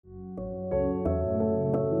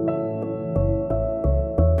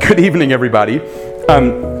Good evening, everybody.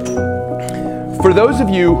 For those of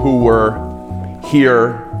you who were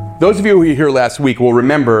here last week will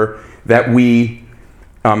remember that we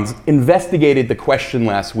investigated the question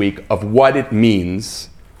last week of what it means,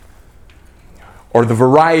 or the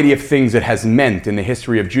variety of things it has meant in the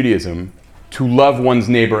history of Judaism, to love one's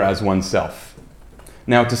neighbor as oneself.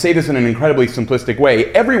 Now, to say this in an incredibly simplistic way,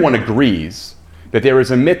 everyone agrees that there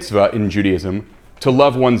is a mitzvah in Judaism to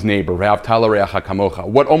love one's neighbor, ve'ahavta l'reacha kamocha.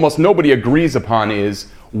 What almost nobody agrees upon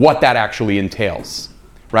is what that actually entails,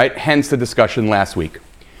 right? Hence the discussion last week.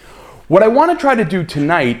 What I want to try to do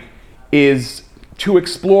tonight is to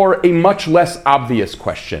explore a much less obvious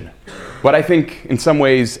question, but I think in some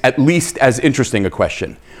ways at least as interesting a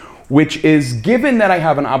question, which is, given that I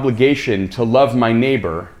have an obligation to love my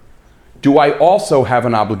neighbor, do I also have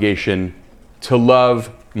an obligation to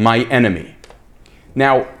love my enemy?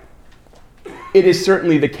 Now, it is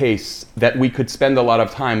certainly the case that we could spend a lot of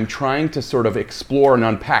time trying to sort of explore and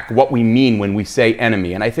unpack what we mean when we say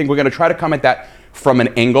enemy. And I think we're going to try to come at that from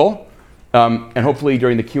an angle. And hopefully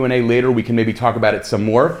during the Q&A later we can maybe talk about it some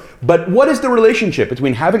more. But what is the relationship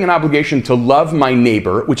between having an obligation to love my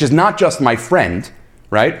neighbor, which is not just my friend,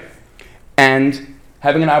 right? And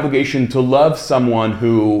having an obligation to love someone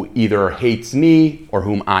who either hates me or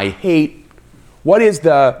whom I hate? What is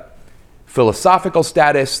the philosophical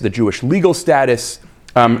status, the Jewish legal status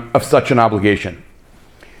of such an obligation?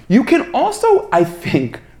 You can also, I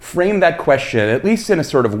think, frame that question, at least in a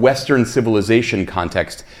sort of Western civilization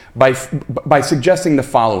context, by suggesting the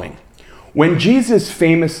following. When Jesus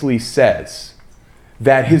famously says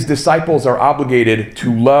that his disciples are obligated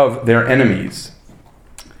to love their enemies,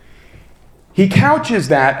 he couches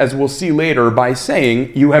that, as we'll see later, by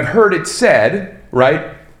saying, you have heard it said,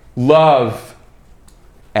 right, love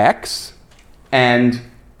X and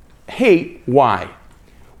hate Y.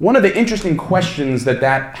 One of the interesting questions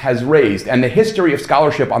that has raised, and the history of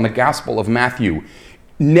scholarship on the Gospel of Matthew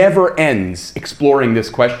never ends exploring this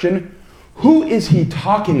question: who is he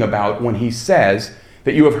talking about when he says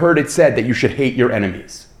that you have heard it said that you should hate your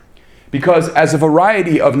enemies? Because as a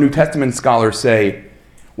variety of New Testament scholars say,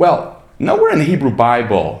 well, nowhere in the Hebrew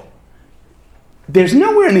Bible, there's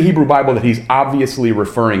nowhere in the Hebrew Bible that he's obviously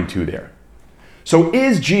referring to there. So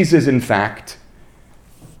is Jesus, in fact,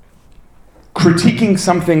 critiquing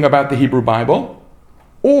something about the Hebrew Bible,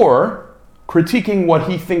 or critiquing what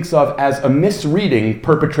he thinks of as a misreading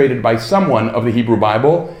perpetrated by someone of the Hebrew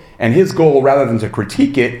Bible, and his goal, rather than to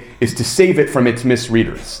critique it, is to save it from its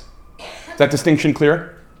misreaders? Is that distinction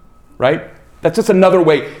clear? Right? That's just another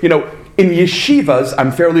way. In yeshivas,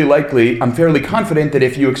 I'm fairly confident that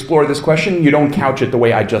if you explore this question, you don't couch it the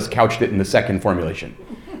way I just couched it in the second formulation.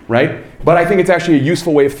 Right? But I think it's actually a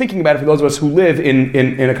useful way of thinking about it for those of us who live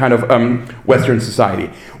in a kind of Western society.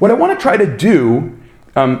 What I want to try to do,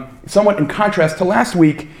 somewhat in contrast to last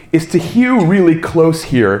week, is to hew really close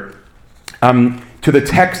here to the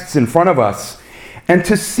texts in front of us, and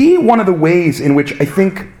to see one of the ways in which I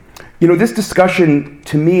think, this discussion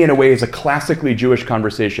to me in a way is a classically Jewish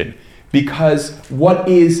conversation, because what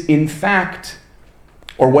is in fact,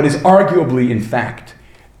 or what is arguably in fact,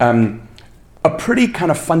 a pretty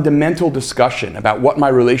kind of fundamental discussion about what my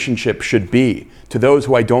relationship should be to those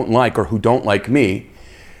who I don't like or who don't like me,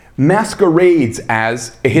 masquerades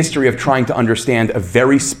as a history of trying to understand a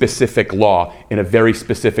very specific law in a very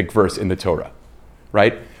specific verse in the Torah,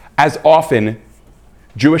 right? As often,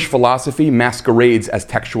 Jewish philosophy masquerades as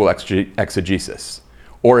textual exegesis.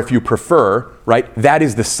 Or if you prefer, right, that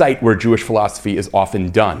is the site where Jewish philosophy is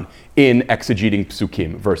often done, in exegeting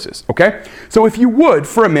psukim, verses, okay? So if you would,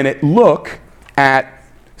 for a minute, look at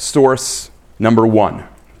source number 1,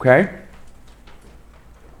 okay?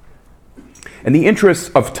 In the interest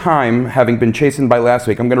of time, having been chastened by last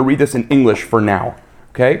week, I'm going to read this in English for now,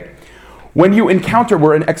 okay?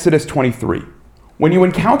 We're in Exodus 23. When you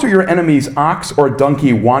encounter your enemy's ox or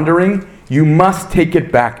donkey wandering, you must take it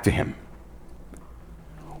back to him.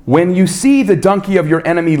 When you see the donkey of your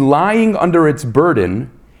enemy lying under its burden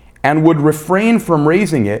and would refrain from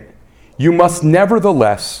raising it, you must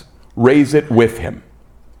nevertheless raise it with him.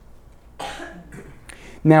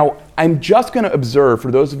 Now, I'm just going to observe,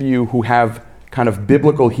 for those of you who have kind of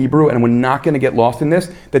biblical Hebrew, and we're not going to get lost in this,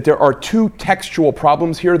 that there are two textual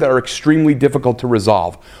problems here that are extremely difficult to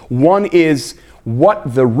resolve. One is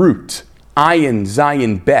what the root, ayin,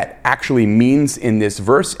 zayin, bet, actually means in this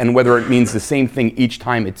verse, and whether it means the same thing each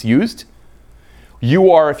time it's used. You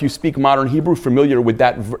are, if you speak modern Hebrew, familiar with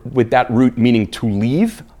that root meaning to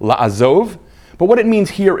leave, la'azov. But what it means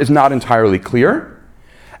here is not entirely clear.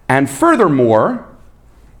 And furthermore,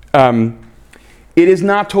 it is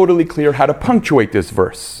not totally clear how to punctuate this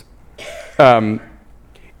verse.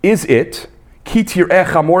 is it ki tir'eh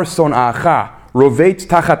chamor son'acha rovet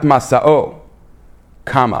tachat masa'o,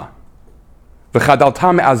 kama,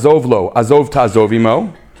 v'chadalta me'azov lo, azov ta'azov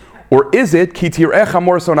imo? Or is it ki tir'eh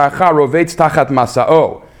chamor son'acha rovet tachat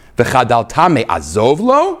masa'o, v'chadalta me'azov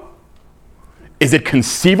lo? Is it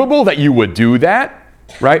conceivable that you would do that?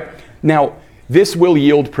 Right? Now, this will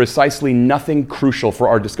yield precisely nothing crucial for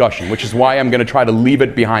our discussion, which is why I'm going to try to leave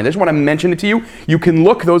it behind. I just want to mention it to you. You can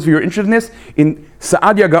look, those of you who are interested in this, in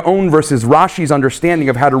Saadia Gaon versus Rashi's understanding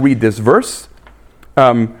of how to read this verse.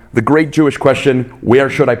 The great Jewish question, where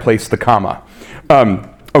should I place the comma?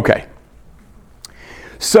 Okay.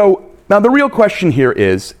 So, now the real question here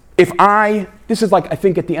is, this is like, I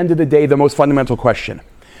think at the end of the day, the most fundamental question.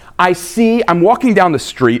 I'm walking down the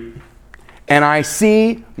street, and I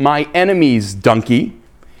see my enemy's donkey.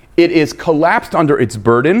 It is collapsed under its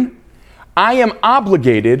burden. I am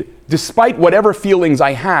obligated, despite whatever feelings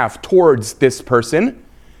I have towards this person,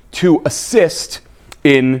 to assist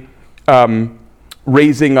in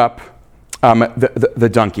raising up the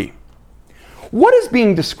donkey. What is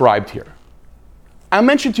being described here? I'll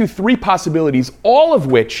mention to you 3 possibilities, all of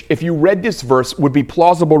which, if you read this verse, would be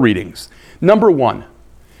plausible readings. Number 1,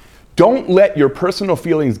 don't let your personal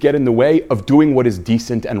feelings get in the way of doing what is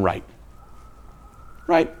decent and right.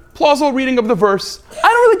 Right? Plausible reading of the verse. I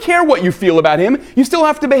don't really care what you feel about him. You still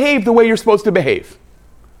have to behave the way you're supposed to behave.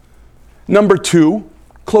 Number 2,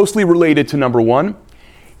 closely related to number 1,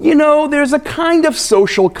 there's a kind of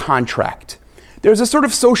social contract. There's a sort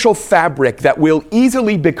of social fabric that will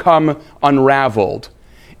easily become unraveled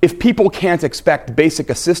if people can't expect basic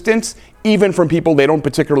assistance, even from people they don't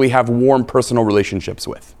particularly have warm personal relationships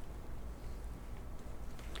with.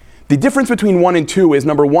 The difference between 1 and 2 is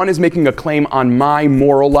number 1 is making a claim on my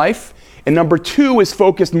moral life, and number 2 is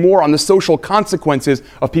focused more on the social consequences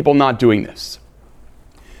of people not doing this.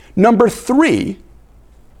 Number 3,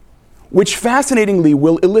 which fascinatingly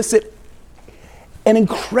will elicit an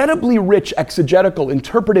incredibly rich exegetical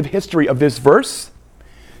interpretive history of this verse,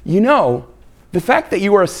 the fact that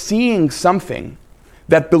you are seeing something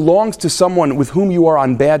that belongs to someone with whom you are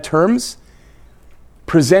on bad terms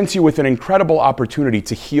presents you with an incredible opportunity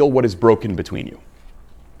to heal what is broken between you.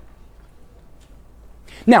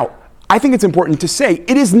 Now, I think it's important to say,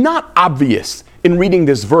 it is not obvious in reading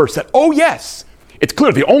this verse that, oh yes, it's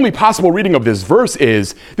clear the only possible reading of this verse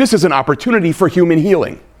is, this is an opportunity for human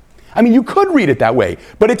healing. I mean, you could read it that way,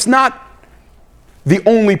 but it's not the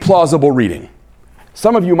only plausible reading.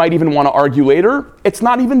 Some of you might even want to argue later, it's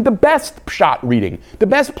not even the best shot reading, the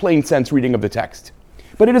best plain sense reading of the text.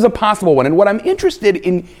 But it is a possible one. And what I'm interested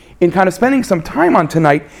in kind of spending some time on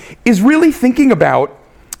tonight is really thinking about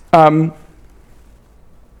the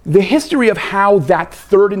history of how that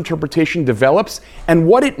third interpretation develops and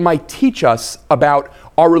what it might teach us about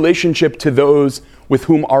our relationship to those with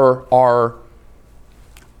whom our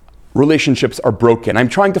relationships are broken. I'm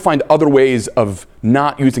trying to find other ways of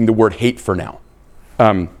not using the word hate for now.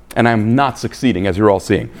 And I'm not succeeding, as you're all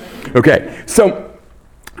seeing. Okay, so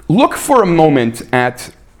look for a moment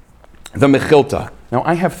at the Mechilta. Now,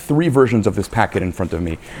 I have 3 versions of this packet in front of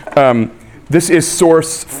me. This is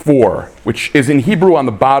source 4, which is in Hebrew on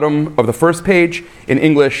the bottom of the first page, in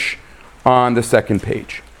English on the second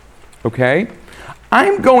page. Okay?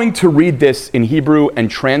 I'm going to read this in Hebrew and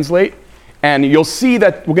translate, and you'll see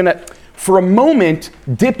that we're going to, for a moment,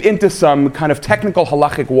 dip into some kind of technical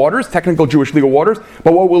halachic waters, technical Jewish legal waters,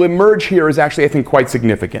 but what will emerge here is actually, I think, quite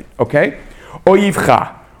significant. Okay?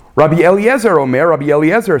 Oyivcha. Rabbi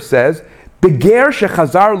Eliezer says, Beger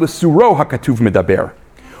shechazar lesuro hakatuv medaber.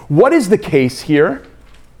 What is the case here?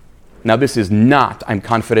 Now this is not, I'm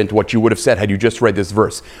confident, what you would have said had you just read this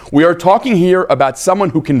verse. We are talking here about someone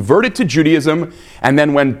who converted to Judaism and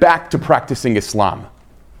then went back to practicing Islam.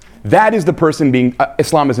 That is the person being,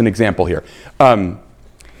 Islam is an example here.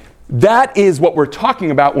 That is what we're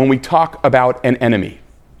talking about when we talk about an enemy.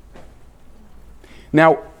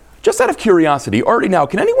 Now, just out of curiosity, already now,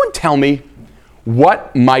 can anyone tell me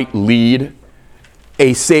what might lead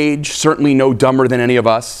a sage, certainly no dumber than any of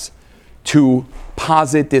us, to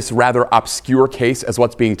posit this rather obscure case as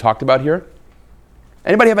what's being talked about here?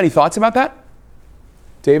 Anybody have any thoughts about that?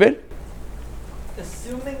 David?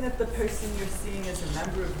 Assuming that the person you're seeing is a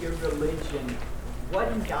member of your religion, what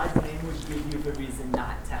in God's name would give you the reason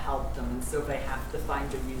not to help them? And so they have to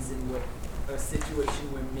find a reason with a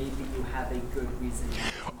situation where maybe you have a good reason not to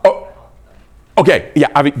help them. Okay,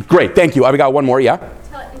 yeah, great, thank you. I've got one more, yeah? To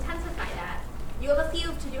intensify that, you have a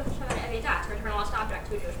chiyuv to do Hashem every day to return a lost object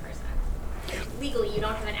to a Jewish person. Legally, you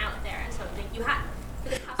don't have an out there, and so you have for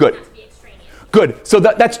this custom has to be extraneous. Good. So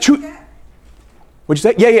that's two. What'd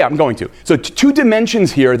you say? Yeah, I'm going to. So two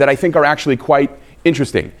dimensions here that I think are actually quite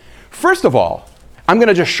Interesting. First of all, I'm going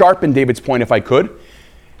to just sharpen David's point if I could.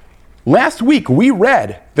 Last week, we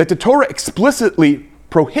read that the Torah explicitly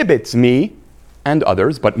prohibits me and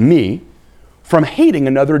others, but me, from hating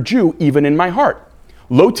another Jew even in my heart.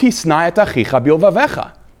 Lo tisna et achicha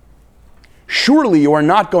bilvavecha. Surely you are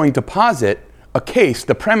not going to posit a case,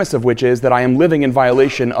 the premise of which is that I am living in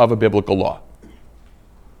violation of a biblical law.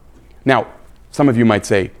 Now, some of you might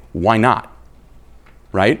say, why not?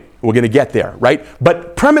 Right? We're going to get there, right?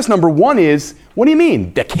 But premise number one is, what do you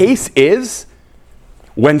mean? The case is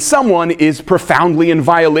when someone is profoundly in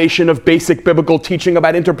violation of basic biblical teaching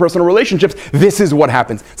about interpersonal relationships, this is what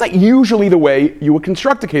happens. It's not usually the way you would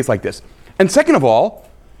construct a case like this. And second of all,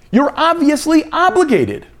 you're obviously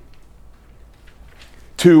obligated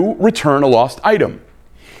to return a lost item.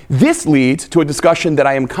 This leads to a discussion that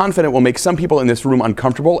I am confident will make some people in this room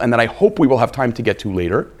uncomfortable and that I hope we will have time to get to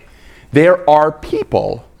later. There are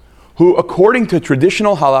people who, according to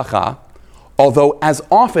traditional halakha, although as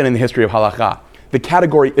often in the history of halakha, the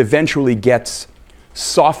category eventually gets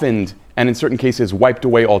softened and in certain cases wiped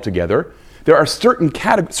away altogether, there are certain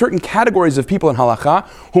categories of people in halakha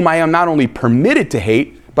whom I am not only permitted to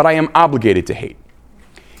hate, but I am obligated to hate.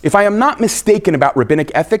 If I am not mistaken about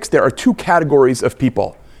rabbinic ethics, there are two categories of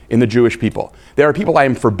people in the Jewish people. There are people I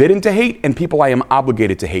am forbidden to hate and people I am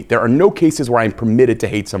obligated to hate. There are no cases where I am permitted to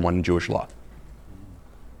hate someone in Jewish law.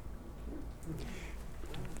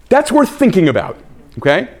 That's worth thinking about,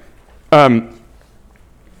 okay?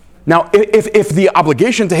 Now, if the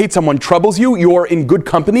obligation to hate someone troubles you, you're in good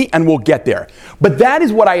company and we'll get there. But that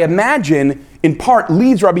is what I imagine, in part,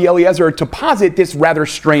 leads Rabbi Eliezer to posit this rather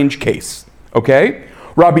strange case, okay?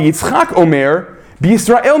 Rabbi Yitzchak Omer,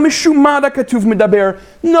 B'Yisrael mishumada katuv medaber.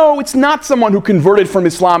 No, it's not someone who converted from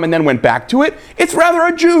Islam and then went back to it. It's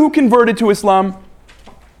rather a Jew who converted to Islam.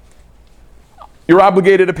 You're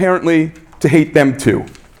obligated, apparently, to hate them too.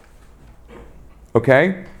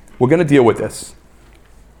 Okay? We're going to deal with this.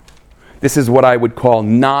 This is what I would call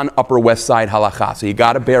non-Upper West Side halakha, so you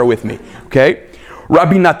got to bear with me. Okay?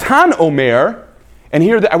 Rabbi Natan Omer, and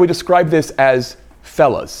here I would describe this as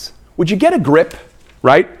fellas. Would you get a grip?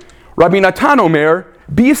 Right? Rabbi Natan Omer,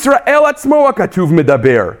 B'Yisrael atzmo katuv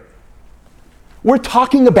medaber. We're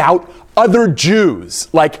talking about other Jews.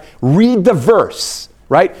 Like, read the verse,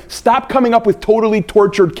 right? Stop coming up with totally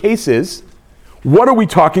tortured cases. What are we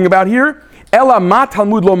talking about here? Ela ma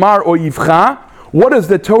Talmud lomar oyivcha. What is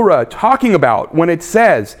the Torah talking about when it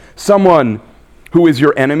says someone who is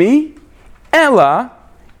your enemy? Ela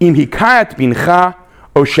im hikayat bincha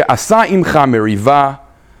o she'asa imcha meriva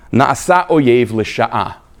na'asa oyev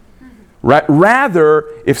l'sha'a. Rather,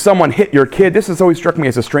 if someone hit your kid, this has always struck me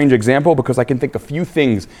as a strange example because I can think of few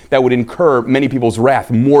things that would incur many people's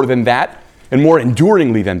wrath more than that and more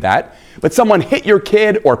enduringly than that. But someone hit your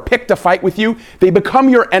kid or picked a fight with you, they become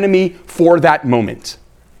your enemy for that moment.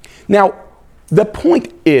 Now, the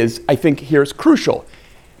point is, I think here is crucial.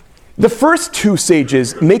 The first two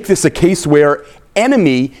sages make this a case where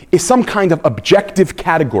enemy is some kind of objective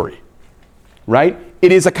category, right?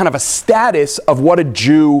 It is a kind of a status of what a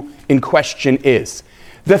Jew in question is.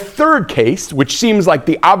 The third case, which seems like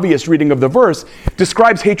the obvious reading of the verse,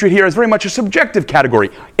 describes hatred here as very much a subjective category.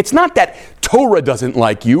 It's not that Torah doesn't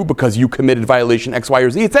like you because you committed violation X, Y, or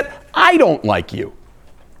Z. It's that I don't like you.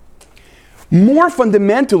 More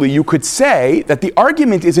fundamentally, you could say that the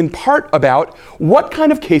argument is in part about what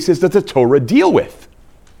kind of cases does the Torah deal with?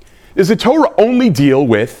 Does the Torah only deal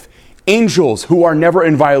with angels who are never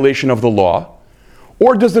in violation of the law?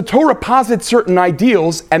 Or does the Torah posit certain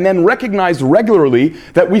ideals and then recognize regularly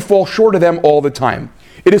that we fall short of them all the time?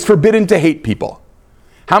 It is forbidden to hate people.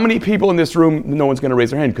 How many people in this room, no one's going to raise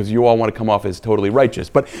their hand because you all want to come off as totally righteous,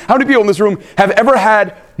 but how many people in this room have ever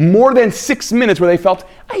had more than 6 minutes where they felt,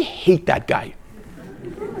 I hate that guy?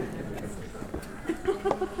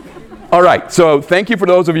 All right, so thank you for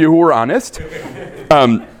those of you who were honest.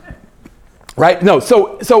 Right? No,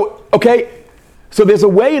 okay. So there's a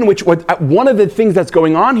way in which one of the things that's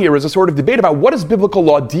going on here is a sort of debate about what does biblical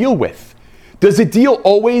law deal with? Does it deal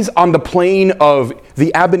always on the plane of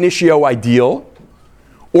the ab initio ideal?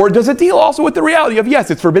 Or does it deal also with the reality of,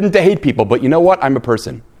 yes, it's forbidden to hate people, but you know what? I'm a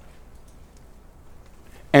person.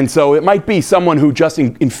 And so it might be someone who just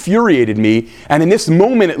infuriated me, and in this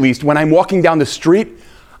moment at least, when I'm walking down the street,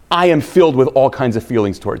 I am filled with all kinds of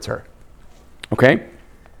feelings towards her. Okay?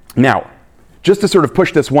 Now, just to sort of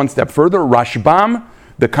push this one step further, Rashbam,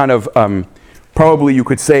 the kind of, probably you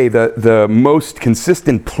could say, the most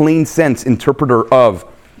consistent plain sense interpreter of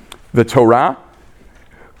the Torah,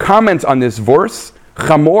 comments on this verse,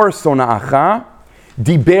 Chamor sona'acha,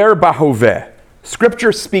 diber bahoveh.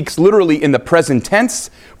 Scripture speaks literally in the present tense,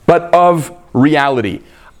 but of reality.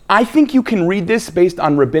 I think you can read this based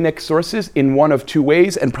on rabbinic sources in one of two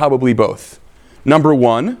ways, and probably both. Number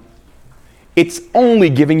one, it's only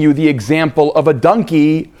giving you the example of a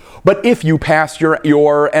donkey, but if you pass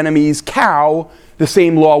your enemy's cow, the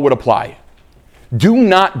same law would apply. Do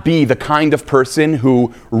not be the kind of person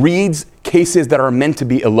who reads cases that are meant to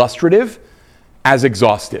be illustrative as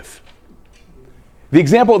exhaustive. The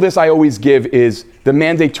example of this I always give is the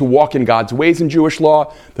mandate to walk in God's ways in Jewish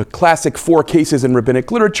law. The classic 4 cases in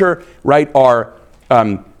rabbinic literature, right, are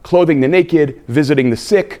clothing the naked, visiting the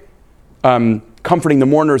sick, comforting the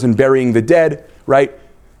mourners, and burying the dead, right?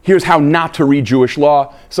 Here's how not to read Jewish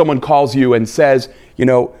law. Someone calls you and says,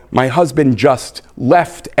 my husband just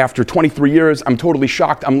left after 23 years. I'm totally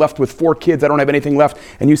shocked. I'm left with 4 kids. I don't have anything left.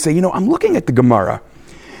 And you say, I'm looking at the Gemara.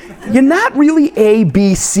 You're not really A,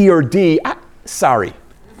 B, C, or D. Sorry.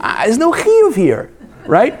 There's no chiyuv here,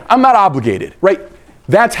 right? I'm not obligated, right?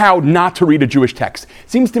 That's how not to read a Jewish text.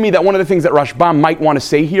 Seems to me that one of the things that Rashbam might want to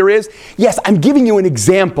say here is, yes, I'm giving you an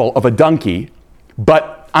example of a donkey,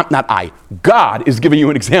 but God is giving you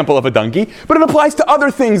an example of a donkey, but it applies to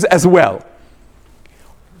other things as well.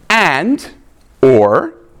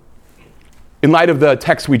 Or, in light of the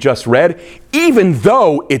text we just read, even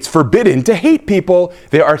though it's forbidden to hate people,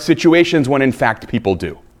 there are situations when in fact people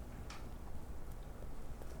do.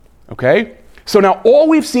 Okay? So now all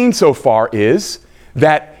we've seen so far is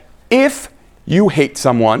that if you hate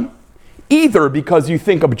someone, either because you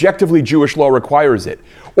think objectively Jewish law requires it,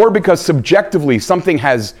 or because subjectively something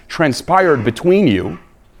has transpired between you,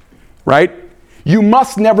 right? You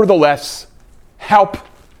must nevertheless help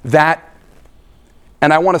that,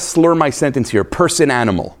 and I want to slur my sentence here, person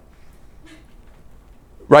animal.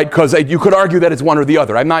 Right? Because you could argue that it's one or the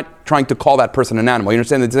other. I'm not trying to call that person an animal. You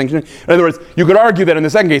understand the distinction? In other words, you could argue that in the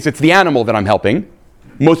second case, it's the animal that I'm helping.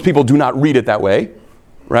 Most people do not read it that way,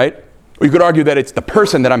 right? Or you could argue that it's the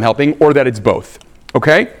person that I'm helping, or that it's both.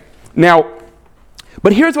 Okay? Now,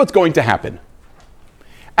 but here's what's going to happen.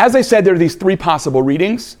 As I said, there are these 3 possible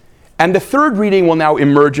readings, and the third reading will now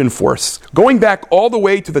emerge in force. Going back all the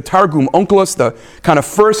way to the Targum Onkelos, the kind of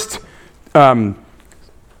first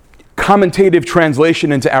commentative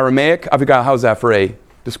translation into Aramaic. Avigail, how's that for a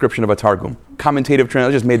description of a Targum? Commentative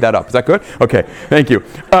translation, I just made that up. Is that good? Okay, thank you.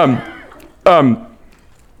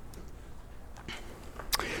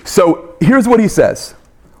 So here's what he says.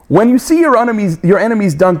 When you see your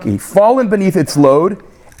enemy's donkey fallen beneath its load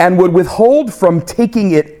and would withhold from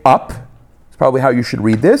taking it up, that's probably how you should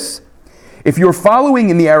read this. If you're following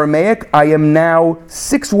in the Aramaic, I am now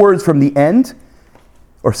 6 words from the end,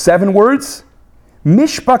 or 7 words.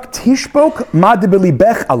 Mishpak tishbok ma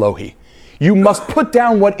debelibech alohi. You must put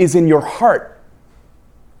down what is in your heart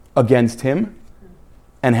against him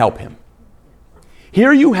and help him.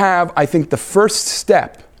 Here you have, I think, the first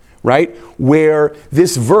step, right, where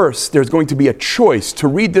this verse, there's going to be a choice to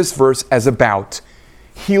read this verse as about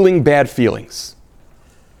healing bad feelings.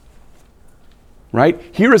 Right?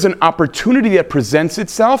 Here is an opportunity that presents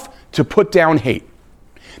itself to put down hate.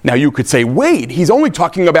 Now you could say, wait, he's only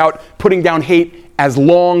talking about putting down hate as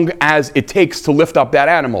long as it takes to lift up that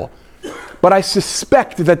animal. But I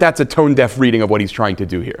suspect that that's a tone-deaf reading of what he's trying to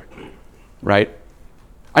do here. Right?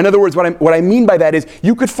 In other words, what I mean by that is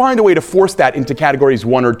you could find a way to force that into categories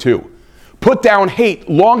 1 or 2. Put down hate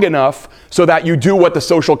long enough so that you do what the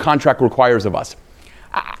social contract requires of us.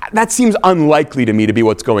 That seems unlikely to me to be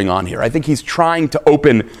what's going on here. I think he's trying to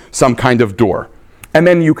open some kind of door. And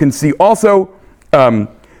then you can see also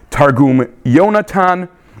Targum Yonatan.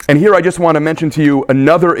 And here I just want to mention to you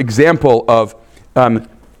another example of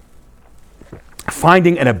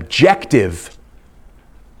finding an objective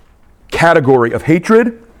category of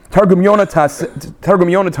hatred. Targum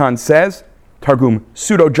Yonatan says, Targum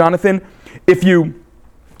Pseudo-Jonathan,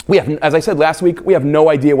 as I said last week, we have no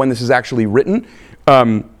idea when this is actually written.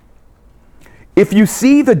 If you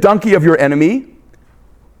see the donkey of your enemy,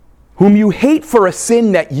 whom you hate for a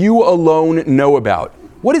sin that you alone know about.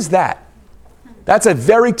 What is that? That's a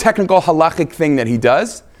very technical halachic thing that he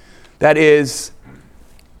does. That is,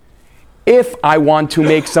 if I want to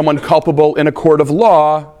make someone culpable in a court of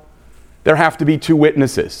law, there have to be 2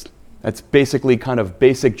 witnesses. That's basically kind of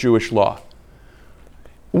basic Jewish law.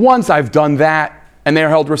 Once I've done that and they're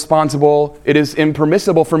held responsible, it is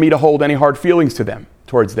impermissible for me to hold any hard feelings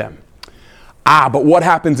towards them. But what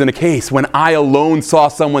happens in a case when I alone saw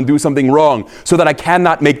someone do something wrong so that I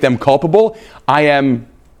cannot make them culpable? I am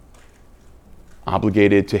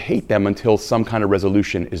obligated to hate them until some kind of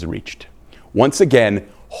resolution is reached. Once again,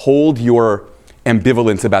 hold your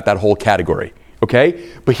ambivalence about that whole category. Okay?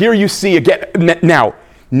 But here you see again, now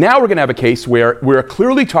we're going to have a case where we're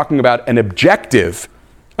clearly talking about an objective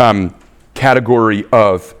category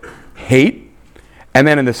of hate. And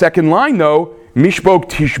then in the second line, though, mishbok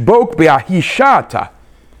tishbok be'ahishata.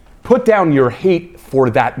 Put down your hate for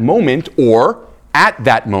that moment or at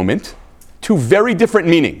that moment. Two very different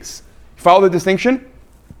meanings. Follow the distinction?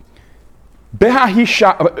 Basha'ahahi,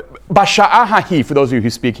 for those of you who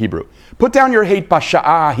speak Hebrew. Put down your hate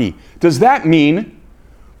basha'ahahi. Does that mean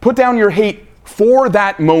put down your hate for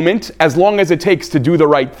that moment as long as it takes to do the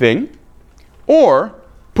right thing? Or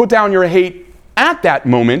put down your hate at that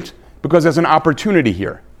moment because there's an opportunity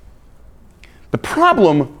here? The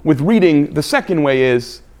problem with reading the second way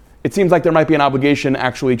is it seems like there might be an obligation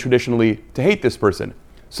actually traditionally to hate this person.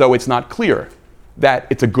 So it's not clear that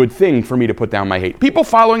it's a good thing for me to put down my hate. People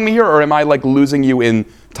following me here, or am I like losing you in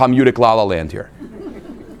Talmudic La La Land here?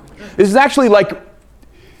 This is actually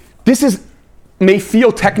may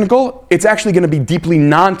feel technical. It's actually going to be deeply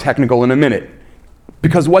non-technical in a minute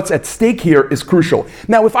because what's at stake here is crucial.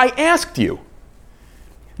 Now, if I asked you,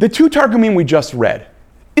 the two Targumim we just read,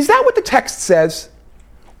 is that what the text says?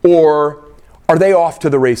 Or are they off to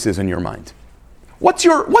the races in your mind? What's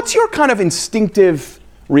your kind of instinctive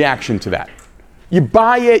reaction to that? You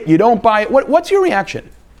buy it, you don't buy it. What's your reaction?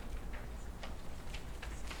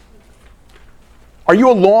 Are you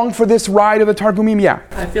along for this ride of the Targumim? Yeah.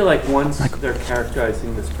 I feel like once they're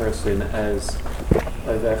characterizing this person as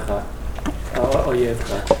oyevcha,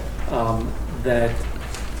 that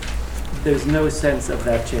there's no sense of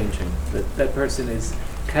that changing. That person is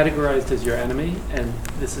categorized as your enemy, and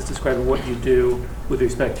this is describing what you do with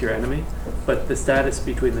respect to your enemy, but the status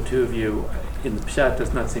between the two of you in the Pshat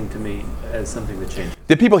does not seem to me as something that changes.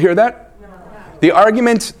 Did people hear that? No. The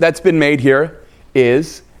argument that's been made here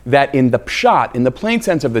is that in the Pshat, in the plain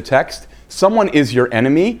sense of the text, someone is your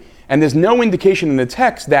enemy, and there's no indication in the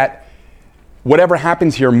text that whatever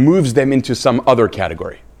happens here moves them into some other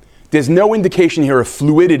category. There's no indication here of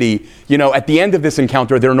fluidity. At the end of this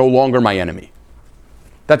encounter, they're no longer my enemy.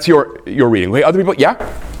 That's your reading. Wait, other people? Yeah?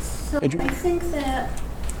 So I think that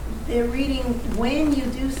they're reading when you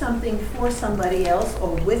do something for somebody else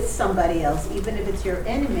or with somebody else, even if it's your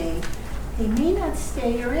enemy, they may not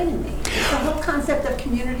stay your enemy. It's the whole concept of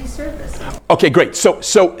community service. Okay, great. So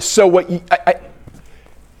what?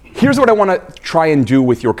 Here's what I want to try and do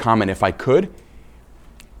with your comment, if I could.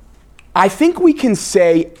 I think we can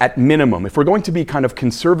say, at minimum, if we're going to be kind of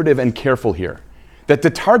conservative and careful here, that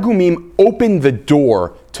the Targumim opened the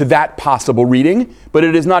door to that possible reading, but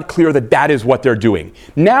it is not clear that that is what they're doing.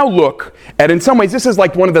 Now look, and in some ways this is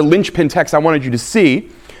like one of the linchpin texts I wanted you to see.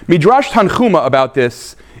 Midrash Tanchuma about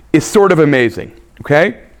this is sort of amazing,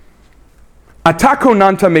 okay? Atako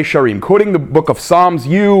nanta mesharim, quoting the book of Psalms,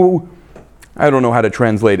 I don't know how to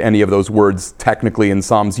translate any of those words technically in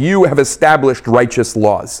Psalms, you have established righteous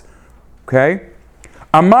laws, okay?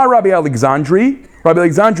 Amar Rabbi Alexandri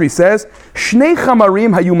says, Shnei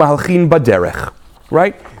chamarim hayu mahalchin baderech.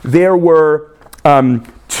 Right? There were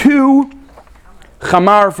two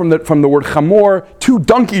chamar from the word chamor, two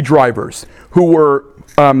donkey drivers who were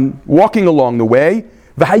walking along the way.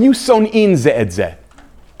 V'hayu son'in ze et ze,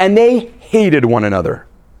 and they hated one another.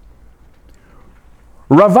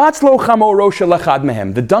 Ravatz lo chamoro shel echad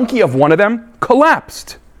mehem. The donkey of one of them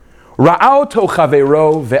collapsed. Ra'aoto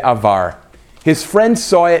chavero ve'avar. His friend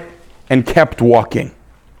saw it and kept walking.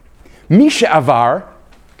 Misha avar,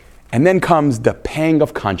 and then comes the pang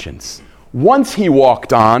of conscience. Once he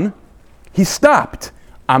walked on, he stopped.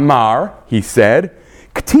 Amar, he said,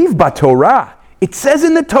 K'tiv b'Torah. It says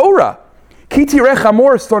in the Torah, Ki tireh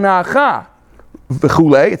chamor sona'acha,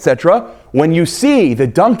 v'chulei, etc. When you see the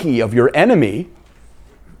donkey of your enemy,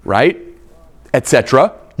 right,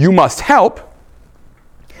 etc., you must help.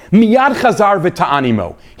 Miyad chazar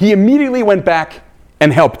v'ta'animo. He immediately went back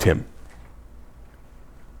and helped him.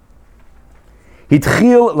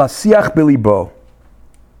 Hitchil lasiach bilibo.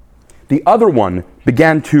 The other one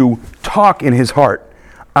began to talk in his heart.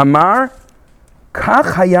 Amar,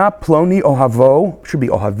 kach haya ploni ohavo, should be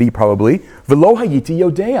ohavi probably, velo hayiti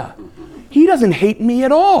yodea. He doesn't hate me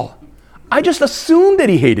at all. I just assumed that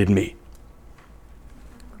he hated me.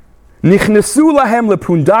 Nichnesu lahem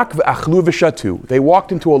lepundak ve'achlu v'shatu. They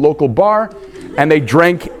walked into a local bar and they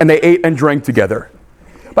drank and they ate and drank together.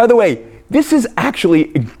 By the way, this is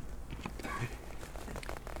actually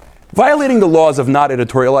violating the laws of not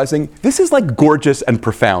editorializing. This is like gorgeous and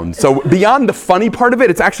profound. So beyond the funny part of it,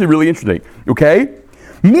 it's actually really interesting. Okay?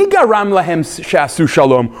 Mi garam lahem shasu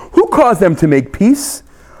shalom. Who caused them to make peace?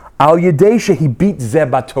 Al yedei shehi bit ze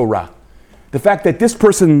baTorah. The fact that this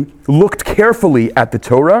person looked carefully at the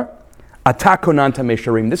Torah. Atakonanta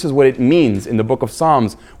mesharim. This is what it means in the book of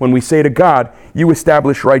Psalms when we say to God, you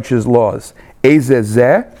establish righteous laws. Eze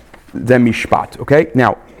ze mishpat. Okay?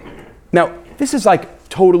 Now, Now, this is like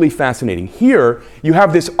totally fascinating. Here, you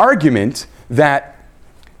have this argument that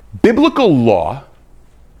biblical law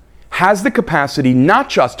has the capacity not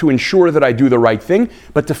just to ensure that I do the right thing,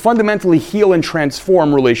 but to fundamentally heal and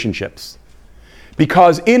transform relationships.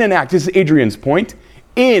 Because in an act, this is Adrian's point,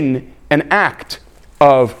 in an act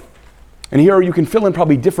of, and here you can fill in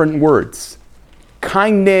probably different words,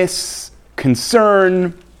 kindness,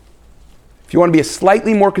 concern, if you want to be a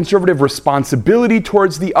slightly more conservative, responsibility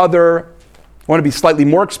towards the other, want to be slightly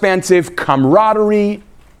more expansive, camaraderie,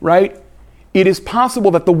 right? It is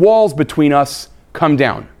possible that the walls between us come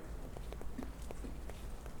down.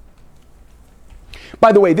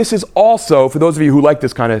 By the way, this is also, for those of you who like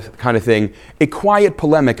this kind of thing, a quiet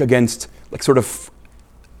polemic against like sort of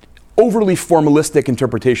overly formalistic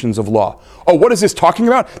interpretations of law. Oh, what is this talking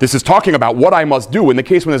about? This is talking about what I must do. In the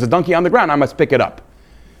case when there's a donkey on the ground, I must pick it up.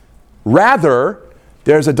 Rather,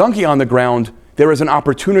 there's a donkey on the ground, there is an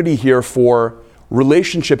opportunity here for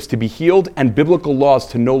relationships to be healed and biblical laws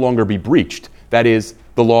to no longer be breached. That is,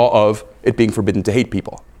 the law of it being forbidden to hate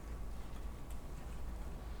people.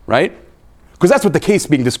 Right? Because that's what the case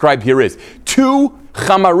being described here is. Two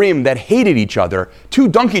chamarim that hated each other, two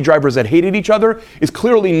donkey drivers that hated each other, is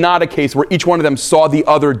clearly not a case where each one of them saw the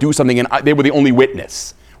other do something and they were the only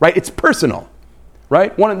witness. Right? It's personal.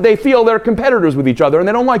 Right? They feel they're competitors with each other and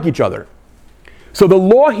they don't like each other. So the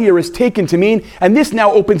law here is taken to mean, and this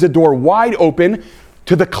now opens a door wide open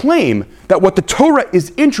to the claim that what the Torah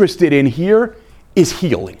is interested in here is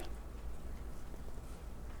healing.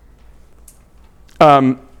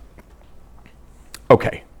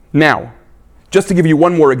 Okay, now, just to give you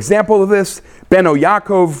one more example of this, Beno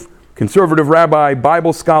Yaakov, conservative rabbi,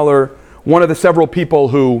 Bible scholar, one of the several people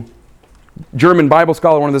who, German Bible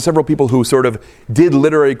scholar, one of the several people who sort of did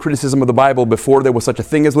literary criticism of the Bible before there was such a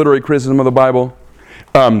thing as literary criticism of the Bible.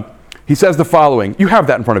 He says the following. You have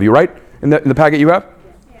that in front of you, right? In the packet you have?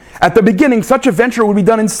 Yes. At the beginning, such a venture would be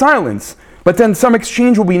done in silence, but then some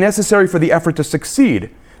exchange will be necessary for the effort to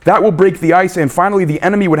succeed. That will break the ice, and finally the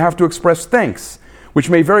enemy would have to express thanks, which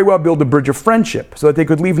may very well build a bridge of friendship, so that they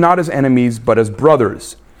could leave not as enemies, but as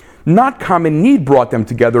brothers. Not common need brought them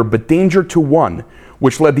together, but danger to one,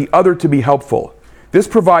 which led the other to be helpful. This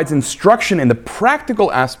provides instruction in the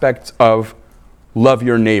practical aspects of love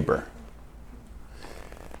your neighbor.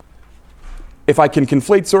 If I can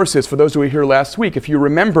conflate sources, for those who were here last week, if you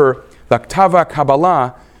remember the Ktava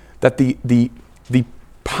Kabbalah, that the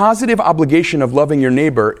positive obligation of loving your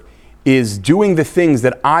neighbor is doing the things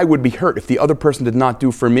that I would be hurt if the other person did not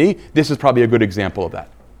do for me. This is probably a good example of that.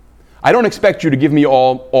 I don't expect you to give me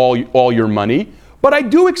all your money, but I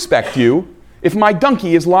do expect you, if my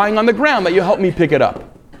donkey is lying on the ground, that you help me pick it up.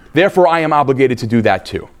 Therefore, I am obligated to do that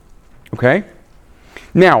too. Okay?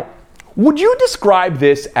 Now, would you describe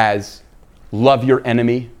this as love your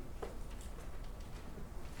enemy?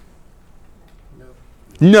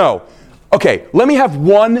 No. Okay,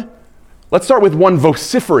 let's start with one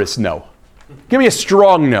vociferous no. Give me a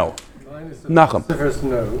strong no. Mine is a Nachum. vociferous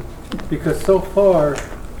no, because so far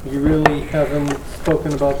you really haven't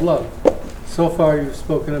spoken about love. So far you've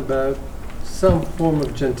spoken about some form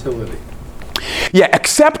of gentility. Yeah,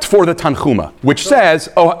 except for the Tanchuma, which says,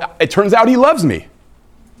 oh, it turns out he loves me.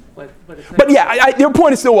 But yeah, your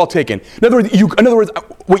point is still well taken. In other words,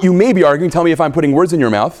 what you may be arguing, tell me if I'm putting words in your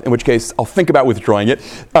mouth, in which case I'll think about withdrawing it,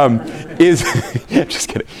 is, just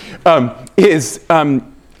kidding,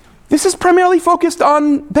 this is primarily focused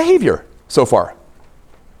on behavior so far.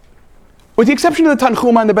 With the exception of the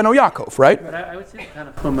Tanchuma and the Beno Yaakov, right? But I would see the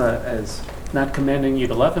Tanchuma as not commanding you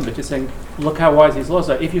to love him, but just saying, look how wise these laws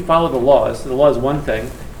are. If you follow the law is one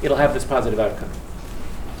thing, it'll have this positive outcome.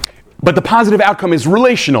 But the positive outcome is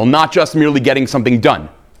relational, not just merely getting something done.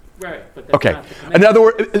 Right. But that's Okay. not the command. In other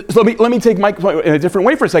words, so let me take Mike's point in a different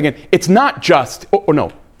way for a second. It's not just,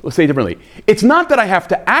 no, let's say it differently. It's not that I have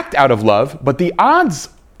to act out of love, but the odds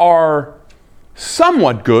are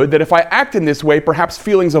somewhat good that if I act in this way, perhaps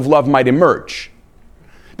feelings of love might emerge.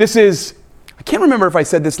 This is, I can't remember if I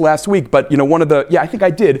said this last week, but I think I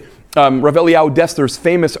did. Rav Eliyahu Dessler's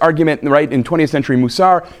famous argument, right, in 20th century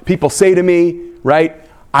Musar. People say to me, right,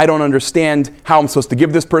 I don't understand how I'm supposed to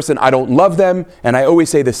give this person. I don't love them. And I always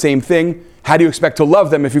say the same thing. How do you expect to love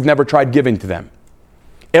them if you've never tried giving to them?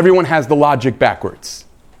 Everyone has the logic backwards,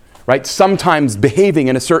 right? Sometimes behaving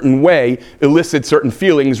in a certain way elicits certain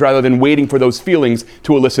feelings rather than waiting for those feelings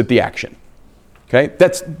to elicit the action. Okay?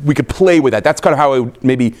 We could play with that. That's kind of how I would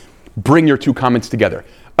maybe bring your two comments together.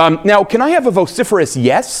 Now, can I have a vociferous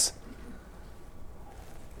yes?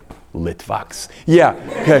 Litvox. Yeah.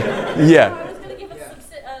 Okay. Yeah.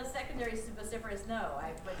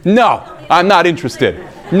 No, I'm not interested.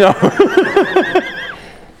 No.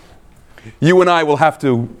 You and I will have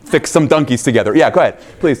to fix some donkeys together. Yeah, go ahead,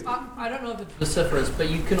 please. I don't know if it's vociferous, but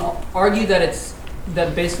you can argue that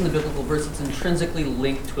based on the biblical verse, it's intrinsically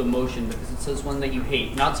linked to emotion because it says one that you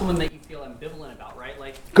hate, not someone that you feel ambivalent about, right?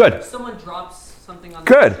 Like, Good. If someone drops something on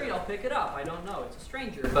Good. the street, I'll pick it up. I don't know. It's a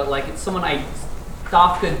stranger, but like it's someone I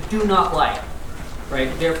dafka do not like, right?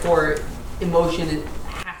 Therefore, emotion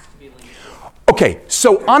has to be linked. Okay,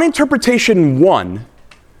 so on interpretation 1,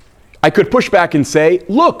 I could push back and say,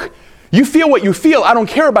 look, you feel what you feel. I don't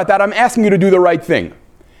care about that. I'm asking you to do the right thing.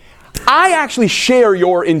 I actually share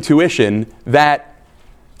your intuition that,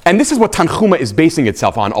 and this is what Tanchuma is basing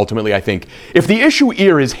itself on ultimately, I think. If the issue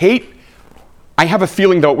here is hate, I have a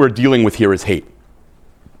feeling that what we're dealing with here is hate.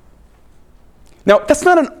 Now, that's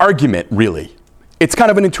not an argument, really. It's kind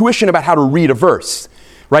of an intuition about how to read a verse,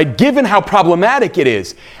 right? Given how problematic it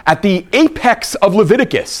is, at the apex of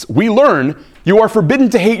Leviticus, we learn you are forbidden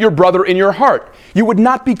to hate your brother in your heart. You would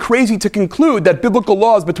not be crazy to conclude that biblical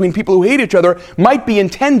laws between people who hate each other might be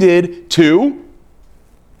intended to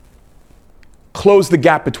close the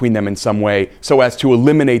gap between them in some way so as to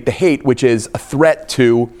eliminate the hate, which is a threat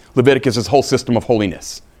to Leviticus' whole system of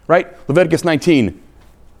holiness, right? Leviticus 19,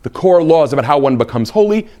 the core laws about how one becomes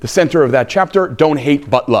holy, the center of that chapter, don't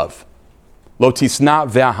hate but love. Lo tisna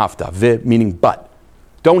ve'ahavta, ve meaning but.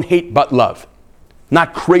 Don't hate but love.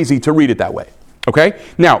 Not crazy to read it that way, okay?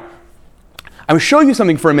 Now, I'm going to show you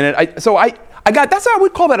something for a minute. That's how I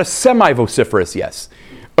would call that a semi-vociferous yes.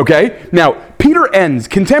 Okay? Now, Peter Enns,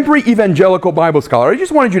 contemporary evangelical Bible scholar, I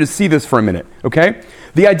just wanted you to see this for a minute, okay?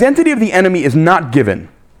 The identity of the enemy is not given.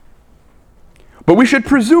 But we should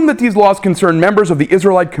presume that these laws concern members of the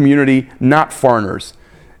Israelite community, not foreigners.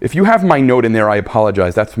 If you have my note in there, I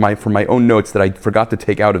apologize. That's for my own notes that I forgot to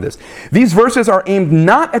take out of this. These verses are aimed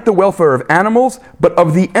not at the welfare of animals, but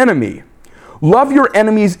of the enemy. Love your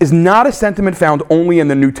enemies is not a sentiment found only in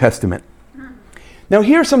the New Testament. Now,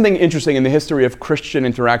 here's something interesting in the history of Christian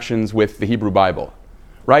interactions with the Hebrew Bible,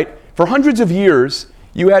 right? For hundreds of years,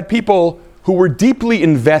 you had people who were deeply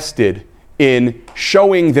invested in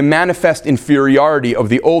showing the manifest inferiority of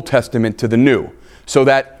the Old Testament to the New, so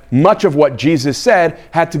that much of what Jesus said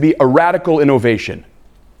had to be a radical innovation.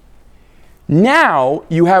 Now,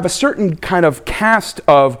 you have a certain kind of cast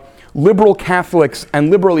of liberal Catholics and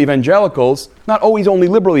liberal evangelicals, not always only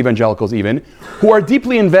liberal evangelicals even, who are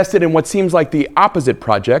deeply invested in what seems like the opposite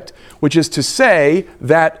project, which is to say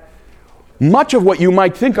that much of what you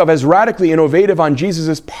might think of as radically innovative on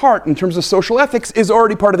Jesus' part in terms of social ethics is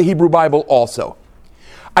already part of the Hebrew Bible also.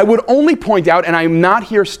 I would only point out, and I'm not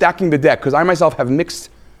here stacking the deck, because I myself have mixed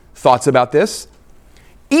thoughts about this,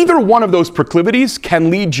 either one of those proclivities can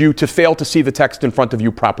lead you to fail to see the text in front of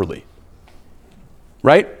you properly.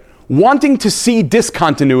 Right? Wanting to see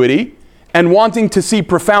discontinuity and wanting to see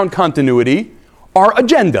profound continuity are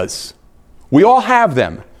agendas. We all have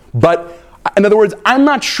them. But in other words, I'm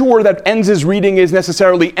not sure that Enns' reading is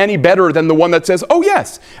necessarily any better than the one that says, oh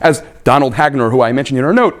yes, as Donald Hagner, who I mentioned in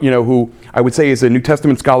our note, who I would say is a New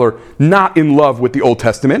Testament scholar not in love with the Old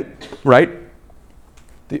Testament, right?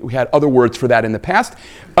 We had other words for that in the past.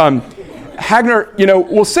 Hagner,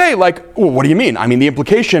 will say, like, well, what do you mean? I mean, the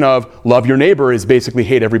implication of love your neighbor is basically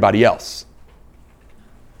hate everybody else.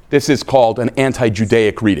 This is called an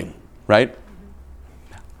anti-Judaic reading, right?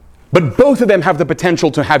 But both of them have the potential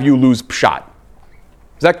to have you lose pshat.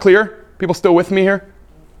 Is that clear? People still with me here?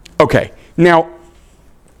 Okay. Now,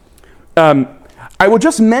 I will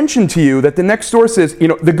just mention to you that the next source is,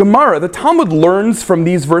 the Gemara, the Talmud learns from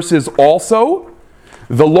these verses also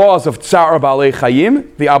the laws of Tsar Baalei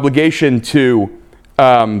Chayim, the obligation to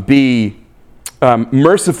be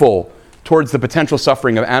merciful towards the potential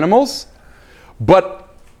suffering of animals.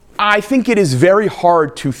 But I think it is very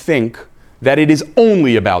hard to think that it is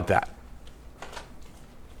only about that.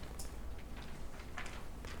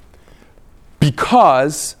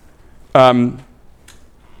 Because the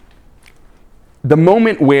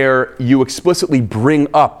moment where you explicitly bring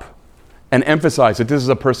up and emphasize that this is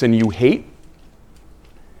a person you hate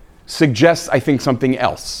suggests, I think, something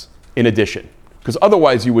else in addition. Because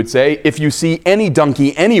otherwise you would say, if you see any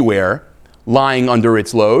donkey anywhere lying under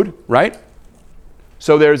its load, right?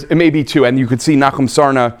 So it may be two, and you could see Nachum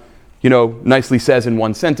Sarna, nicely says in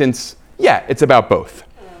one sentence, yeah, it's about both.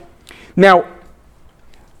 Now,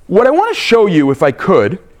 what I want to show you, if I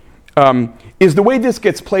could, is the way this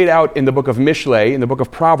gets played out in the book of Mishlei, in the book of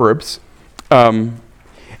Proverbs, and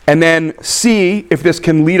then see if this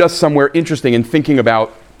can lead us somewhere interesting in thinking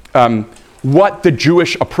about what the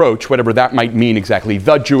Jewish approach, whatever that might mean exactly,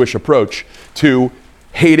 the Jewish approach to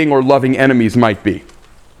hating or loving enemies might be.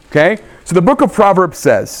 Okay? So the book of Proverbs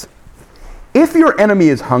says, if your enemy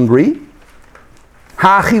is hungry,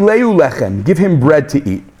 Ha'achileu lechem, give him bread to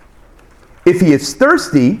eat. If he is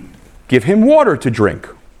thirsty, give him water to drink.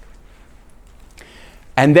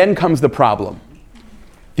 And then comes the problem.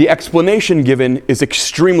 The explanation given is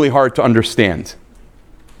extremely hard to understand.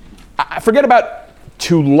 Forget about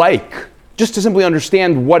to like, just to simply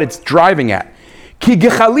understand what it's driving at. Ki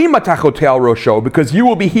gechalim atachote al rosho, because you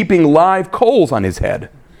will be heaping live coals on his head.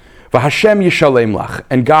 V'Hashem yishalem lach,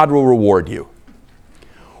 and God will reward you.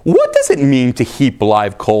 What does it mean to heap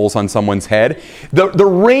live coals on someone's head? The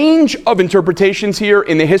range of interpretations here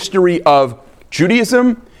in the history of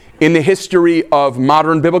Judaism, in the history of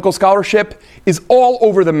modern biblical scholarship, is all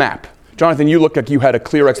over the map. Jonathan, you look like you had a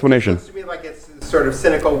clear explanation. It looks to me like it's sort of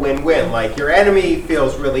cynical win-win. Like your enemy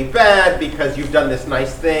feels really bad because you've done this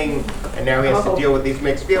nice thing, and now he has to deal with these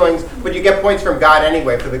mixed feelings. But you get points from God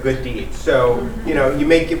anyway for the good deeds. So, you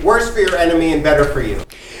make it worse for your enemy and better for you.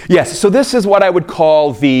 Yes, so this is what I would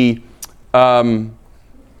call the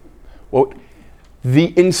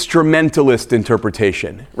instrumentalist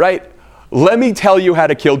interpretation, right? Let me tell you how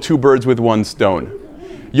to kill two birds with one stone.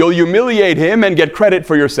 You'll humiliate him and get credit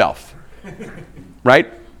for yourself,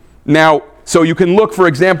 right? Now, so you can look, for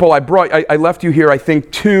example, I left you here, I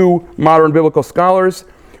think, two modern biblical scholars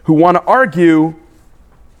who want to argue,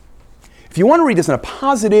 if you want to read this in a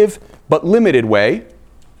positive but limited way,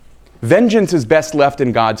 vengeance is best left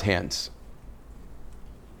in God's hands.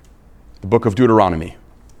 The book of Deuteronomy.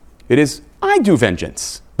 It is, I do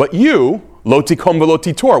vengeance, but you, lo tikom v'lo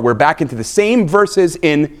titor. We're back into the same verses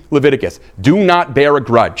in Leviticus. Do not bear a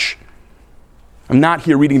grudge. I'm not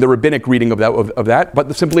here reading the rabbinic reading of that,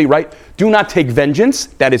 but simply, right, do not take vengeance,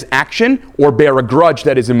 that is action, or bear a grudge,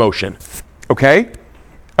 that is emotion. Okay?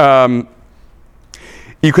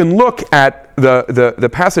 You can look at the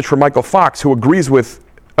passage from Michael Fox, who agrees with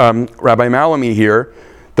Rabbi Malami here.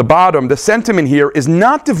 The bottom, the sentiment here is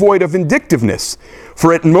not devoid of vindictiveness,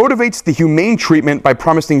 for it motivates the humane treatment by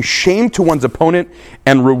promising shame to one's opponent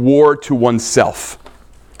and reward to oneself.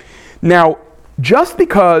 Now, just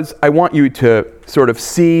because I want you to sort of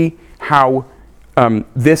see how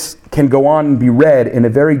this can go on and be read in a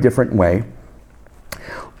very different way,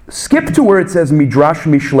 skip to where it says Midrash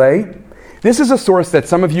Mishlei. This is a source that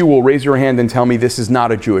some of you will raise your hand and tell me this is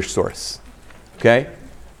not a Jewish source. Okay?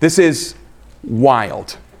 This is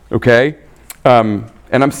wild. Okay? And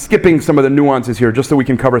I'm skipping some of the nuances here just so we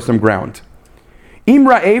can cover some ground. Im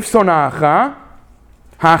ra'ev sona'acha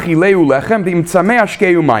ha'achileu lechem v'imtzameh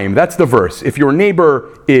ashkeu mayim. That's the verse. If your neighbor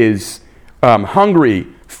is hungry,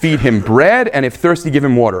 feed him bread, and if thirsty, give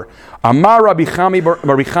him water. Amar Rabbi Chama bar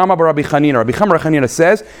Rabbi Chanina. Rabbi Chama bar Chanina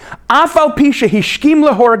says, Afal pi shehishkim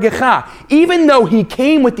lehorgecha, even though he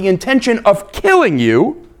came with the intention of killing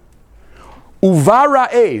you, uva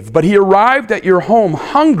ra'ev, but he arrived at your home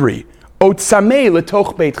hungry, otzameh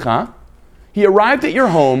letoch beitcha, he arrived at your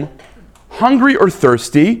home hungry or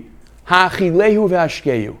thirsty, ha'achilehu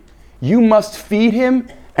ve'ashkeyu, you must feed him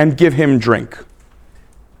and give him drink.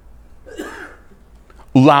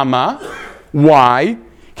 Lama? Why?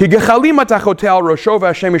 Because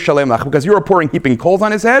you are pouring heaping coals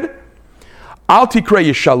on his head. Al tikre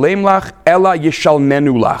yishalem lach, ela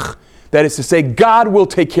yishalmenu lach. That is to say, God will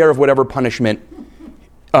take care of whatever punishment,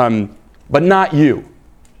 but not you.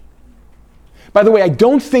 By the way, I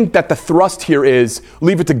don't think that the thrust here is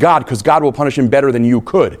leave it to God because God will punish him better than you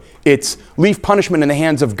could. It's leave punishment in the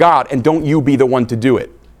hands of God and don't you be the one to do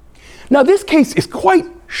it. Now, this case is quite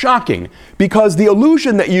shocking because the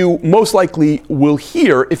allusion that you most likely will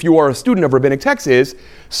hear if you are a student of rabbinic texts is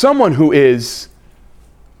someone who is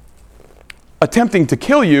attempting to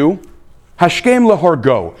kill you, hashkem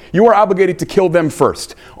lehorgo. You are obligated to kill them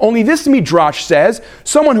first. Only this midrash says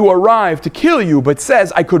someone who arrived to kill you but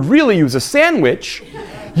says, I could really use a sandwich,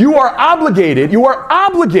 you are obligated,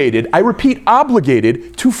 I repeat,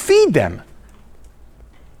 obligated to feed them.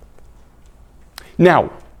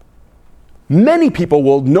 Now, many people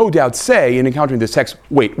will no doubt say, in encountering this text,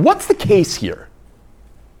 wait, what's the case here?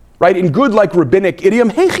 Right? In good, rabbinic idiom,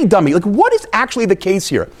 hechi dummy, what is actually the case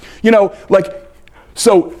here?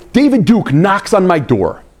 So David Duke knocks on my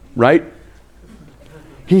door, right?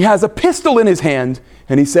 He has a pistol in his hand,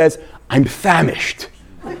 and he says, I'm famished.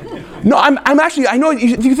 No, I'm actually, I know,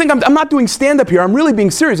 you think I'm not doing stand-up here, I'm really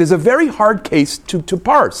being serious. It's a very hard case to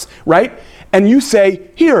parse, right? And you say,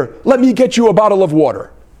 here, let me get you a bottle of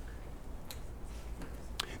water.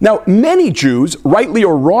 Now, many Jews, rightly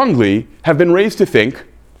or wrongly, have been raised to think,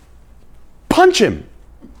 punch him,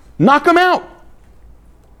 knock him out.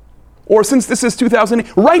 Or since this is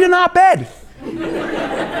 2008, write an op-ed.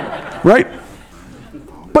 Right?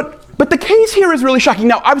 But the case here is really shocking.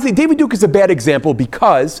 Now, obviously, David Duke is a bad example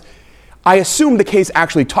because I assume the case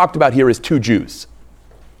actually talked about here is two Jews.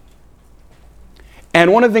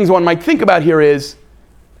 And one of the things one might think about here is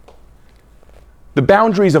the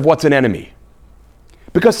boundaries of what's an enemy.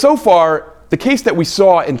 Because so far, the case that we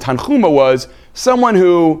saw in Tanchuma was someone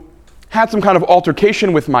who had some kind of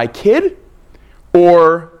altercation with my kid,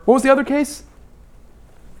 or what was the other case?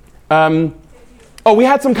 We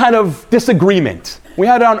had some kind of disagreement. We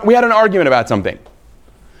had an argument about something.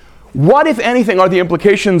 What, if anything, are the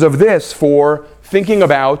implications of this for thinking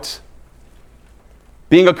about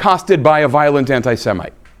being accosted by a violent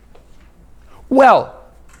anti-Semite? Well,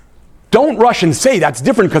 don't rush and say that's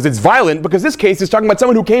different because it's violent, because this case is talking about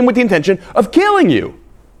someone who came with the intention of killing you.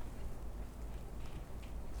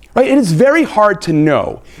 Right? It is very hard to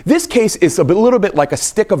know. This case is a little bit like a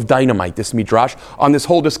stick of dynamite, this midrash, on this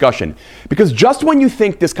whole discussion. Because just when you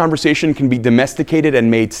think this conversation can be domesticated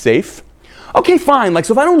and made safe, okay, fine,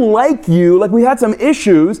 so if I don't like you, we had some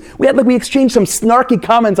issues, we exchanged some snarky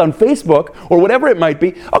comments on Facebook, or whatever it might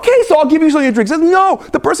be, okay, so I'll give you something to drink. Says, no,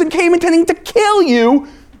 the person came intending to kill you.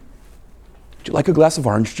 Would you like a glass of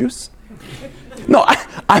orange juice? No,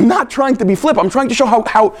 I'm not trying to be flip. I'm trying to show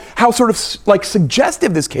how sort of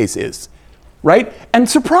suggestive this case is, right? And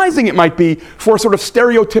surprising it might be for sort of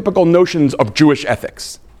stereotypical notions of Jewish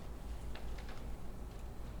ethics.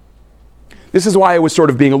 This is why I was sort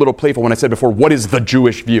of being a little playful when I said before, what is the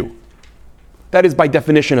Jewish view? That is by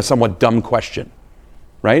definition a somewhat dumb question,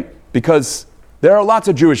 right? Because there are lots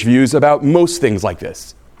of Jewish views about most things like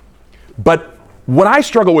this. But what I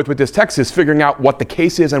struggle with this text is figuring out what the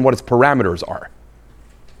case is and what its parameters are.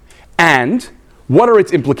 And what are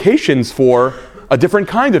its implications for a different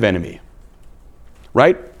kind of enemy,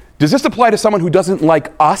 right? Does this apply to someone who doesn't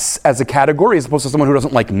like us as a category as opposed to someone who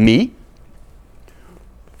doesn't like me?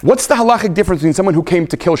 What's the halachic difference between someone who came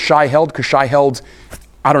to kill Shai Held because Shai Held,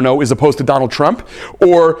 I don't know, is opposed to Donald Trump,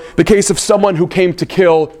 or the case of someone who came to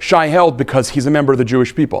kill Shai Held because he's a member of the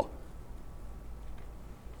Jewish people?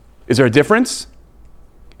 Is there a difference?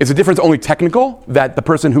 Is the difference only technical, that the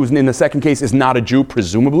person who's in the second case is not a Jew,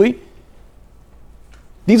 presumably?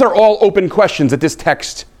 These are all open questions that this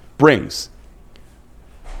text brings.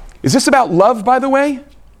 Is this about love, by the way?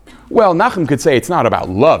 Well, Nachum could say it's not about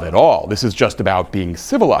love at all. This is just about being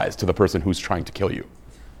civilized to the person who's trying to kill you.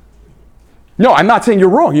 No, I'm not saying you're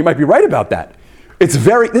wrong. You might be right about that. This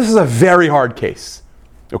is a very hard case,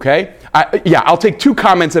 okay? I'll take 2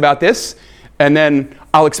 comments about this, and then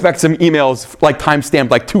I'll expect some emails timestamped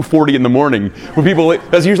 2:40 in the morning from people.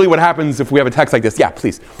 That's usually what happens if we have a text like this. Yeah,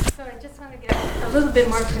 please. So I just want to get a little bit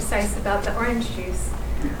more precise about the orange juice,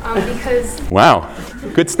 because... Wow,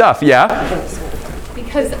 good stuff, yeah?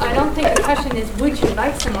 Because I don't think the question is, would you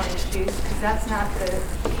like some orange juice? Because that's not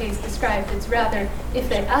the case described. It's rather, if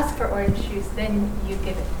they ask for orange juice, then you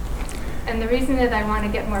give it. And the reason that I want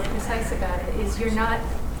to get more precise about it is you're not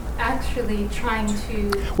actually trying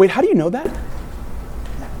to... Wait, how do you know that?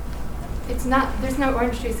 There's no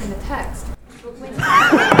orange juice in the text.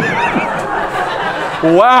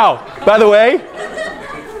 Wow, by the way,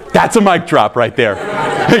 that's a mic drop right there.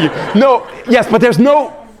 No, yes, but there's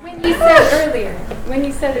no... When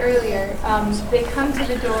you said earlier, they come to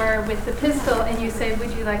the door with the pistol and you say,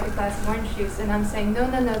 would you like a glass of orange juice? And I'm saying, no,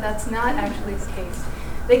 that's not actually the case.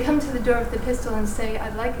 They come to the door with the pistol and say,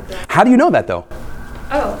 I'd like a glass. How do you know that, though?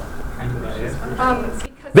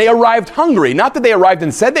 They arrived hungry. Not that they arrived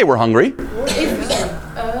and said they were hungry.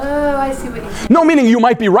 I see what you mean. No, meaning you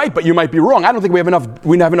might be right, but you might be wrong. I don't think we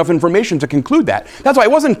have enough information to conclude that. That's why I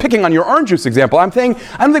wasn't picking on your orange juice example. I'm saying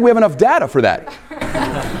I don't think we have enough data for that.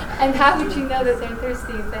 And how would you know that they're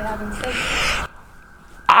thirsty if they haven't said it?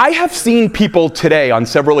 I have seen people today on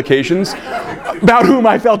several occasions about whom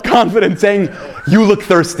I felt confident saying, you look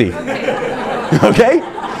thirsty. Okay?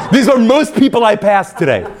 These are most people I passed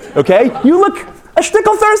today. Okay? You look a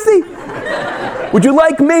shtickle thirsty. Would you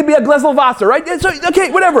like maybe a glass of Wasser, right? So,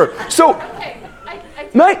 okay, whatever. So, okay, I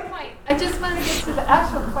get the point. I just want to get to the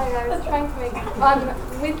actual point I was trying to make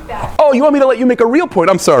with that. Oh, you want me to let you make a real point?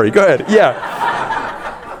 I'm sorry. Go ahead. Yeah.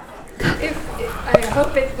 I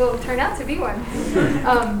hope it will turn out to be one.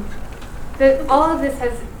 All of this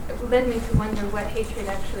has led me to wonder what hatred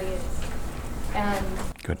actually is. And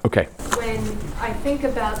good. Okay. When I think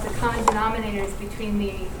about the common denominators between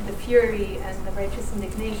the fury and the righteous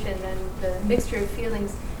indignation and the mixture of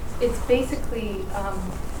feelings, it's basically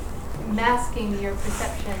masking your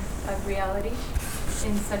perception of reality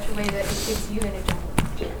in such a way that it gives you an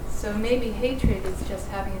agenda. So maybe hatred is just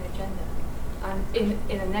having an agenda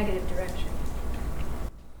in a negative direction.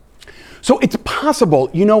 So it's possible,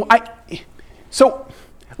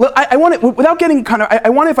 I want it, without getting I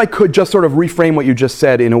want if I could just sort of reframe what you just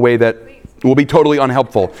said in a way that will be totally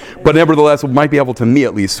unhelpful, but nevertheless might be helpful to me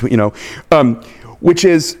at least, which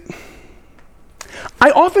is,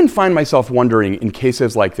 I often find myself wondering in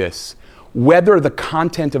cases like this whether the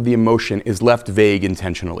content of the emotion is left vague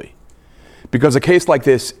intentionally. Because a case like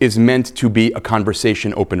this is meant to be a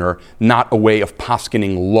conversation opener, not a way of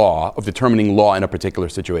poskening law, of determining law in a particular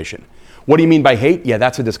situation. What do you mean by hate? Yeah,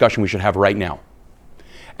 that's a discussion we should have right now.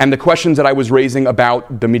 And the questions that I was raising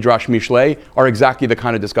about the Midrash Mishlei are exactly the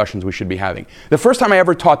kind of discussions we should be having. The first time I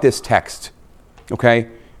ever taught this text, okay,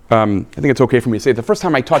 I think it's okay for me to say it. The first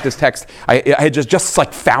time I taught this text, I had just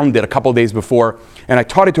like found it a couple of days before, and I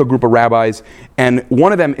taught it to a group of rabbis, and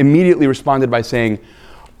one of them immediately responded by saying,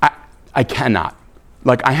 I cannot.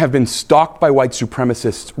 Like, I have been stalked by white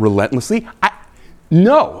supremacists relentlessly.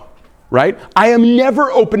 No, right? I am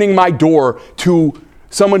never opening my door to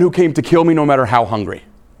someone who came to kill me no matter how hungry.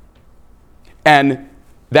 And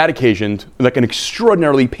that occasioned like an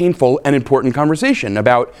extraordinarily painful and important conversation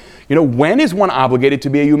about, when is one obligated to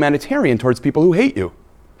be a humanitarian towards people who hate you?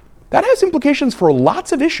 That has implications for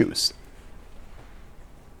lots of issues.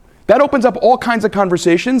 That opens up all kinds of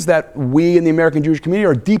conversations that we in the American Jewish community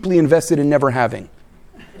are deeply invested in never having.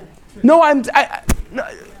 No,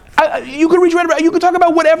 you could reach right, you could talk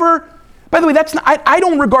about whatever. By the way, I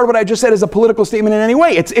don't regard what I just said as a political statement in any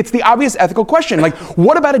way. It's the obvious ethical question. Like,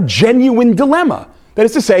 what about a genuine dilemma? That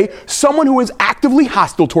is to say, someone who is actively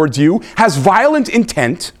hostile towards you, has violent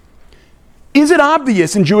intent. Is it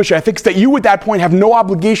obvious in Jewish ethics that you at that point have no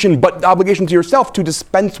obligation but obligation to yourself to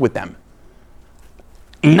dispense with them?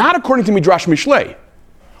 Not according to Midrash Mishlei.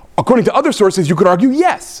 According to other sources, you could argue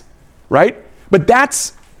yes, right? But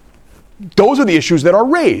those are the issues that are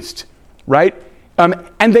raised, right?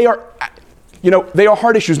 And they are, they are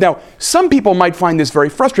hard issues. Now, some people might find this very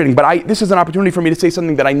frustrating, but this is an opportunity for me to say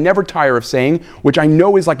something that I never tire of saying, which I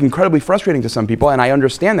know is like incredibly frustrating to some people, and I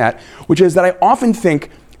understand that, which is that I often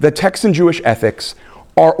think the texts in Jewish ethics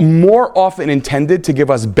are more often intended to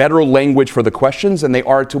give us better language for the questions than they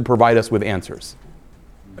are to provide us with answers.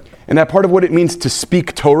 And that part of what it means to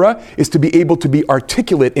speak Torah is to be able to be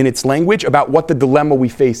articulate in its language about what the dilemma we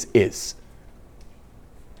face is.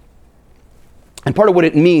 And part of what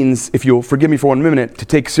it means, if you'll forgive me for 1 minute, to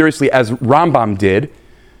take seriously, as Rambam did,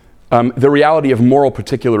 the reality of moral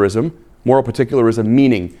particularism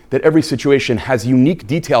meaning that every situation has unique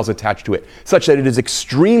details attached to it, such that it is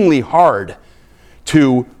extremely hard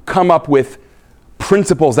to come up with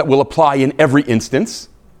principles that will apply in every instance.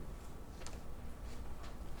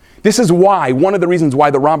 This is one of the reasons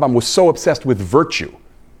why the Rambam was so obsessed with virtue.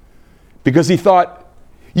 Because he thought,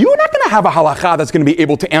 you're not going to have a halakha that's going to be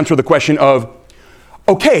able to answer the question of,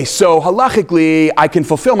 okay, so halachically, I can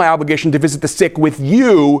fulfill my obligation to visit the sick with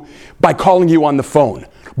you by calling you on the phone.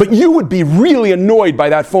 But you would be really annoyed by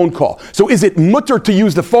that phone call. So is it mutter to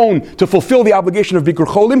use the phone to fulfill the obligation of Bikur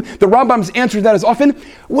Cholim? The Rambam's answer to that is often,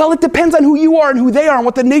 well, it depends on who you are and who they are and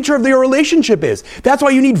what the nature of their relationship is. That's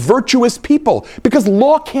why you need virtuous people, because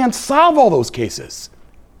law can't solve all those cases.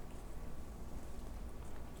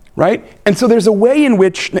 Right? And so there's a way in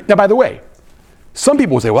which, now by the way, some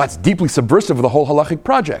people will say, well, that's deeply subversive of the whole halachic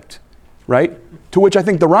project, right? To which I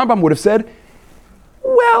think the Rambam would have said,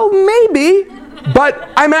 well, maybe, but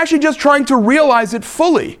I'm actually just trying to realize it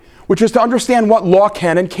fully, which is to understand what law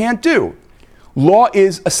can and can't do. Law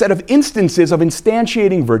is a set of instances of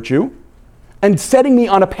instantiating virtue and setting me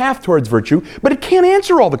on a path towards virtue, but it can't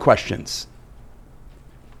answer all the questions.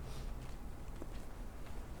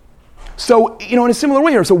 So, in a similar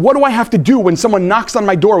way here, so what do I have to do when someone knocks on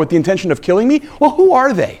my door with the intention of killing me? Well, who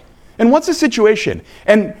are they? And what's the situation?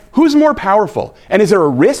 And who's more powerful? And is there a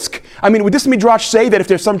risk? I mean, would this Midrash say that if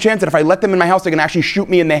there's some chance that if I let them in my house, they can actually shoot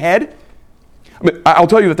me in the head? I'll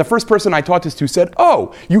tell you that the first person I taught this to said,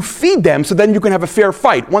 oh, you feed them so then you can have a fair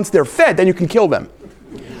fight. Once they're fed, then you can kill them.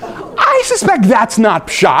 I suspect that's not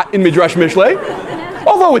pshat in Midrash Mishlei,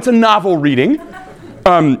 although it's a novel reading.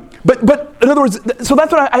 But in other words, so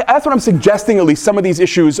that's what I'm suggesting. At least some of these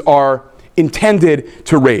issues are intended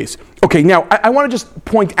to raise. Okay, now I want to just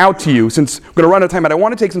point out to you, since we're going to run out of time, but I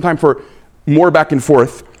want to take some time for more back and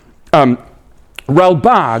forth.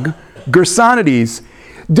 Ralbag, Gersonides,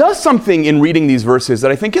 does something in reading these verses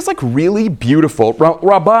that I think is like really beautiful.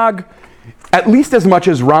 Ralbag, at least as much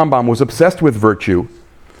as Rambam, was obsessed with virtue.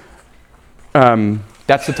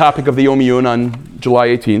 That's the topic of the Yom Iyun on July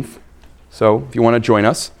 18th. So if you want to join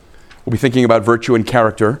us, we'll be thinking about virtue and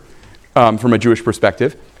character from a Jewish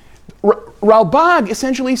perspective. Ralbag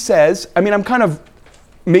essentially says, I mean, I'm kind of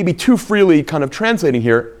maybe too freely kind of translating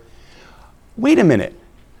here. Wait a minute.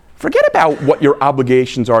 Forget about what your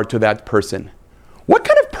obligations are to that person. What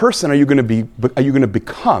kind of person are you going to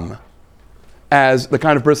become as the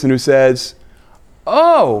kind of person who says,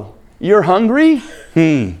 "Oh, you're hungry?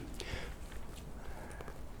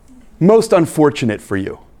 most unfortunate for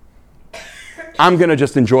you. I'm going to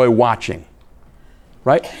just enjoy watching.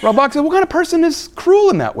 Right? Rabbag says, what kind of person is cruel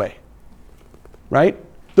in that way? Right?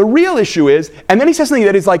 The real issue is, and then he says something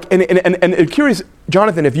that is like, and curious,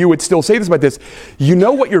 Jonathan, if you would still say this about this, you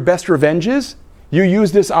know what your best revenge is? You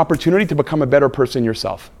use this opportunity to become a better person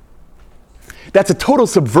yourself. That's a total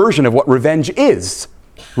subversion of what revenge is,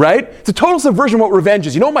 right? It's a total subversion of what revenge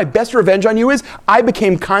is. You know what my best revenge on you is? I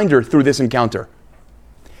became kinder through this encounter.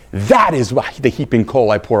 That is the heaping coal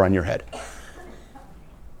I pour on your head.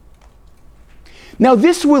 Now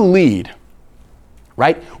this will lead,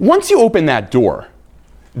 right? Once you open that door,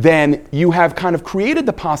 then you have kind of created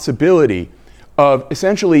the possibility of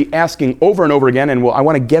essentially asking over and over again, and I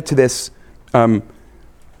want to get to this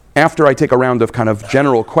after I take a round of kind of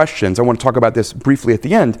general questions. I want to talk about this briefly at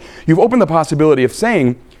the end. You've opened the possibility of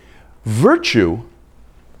saying virtue,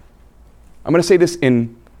 I'm going to say this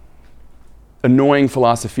in annoying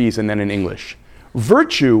philosophies and then in English.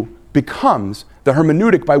 Virtue becomes the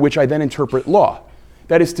hermeneutic by which I then interpret law.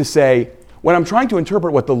 That is to say, when I'm trying to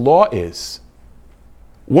interpret what the law is,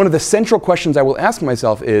 one of the central questions I will ask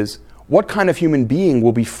myself is, what kind of human being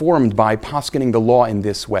will be formed by poskening the law in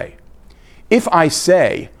this way? If I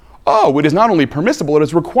say, oh, it is not only permissible, it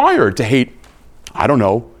is required to hate, I don't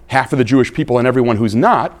know, half of the Jewish people and everyone who's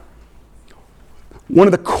not, one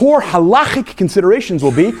of the core halachic considerations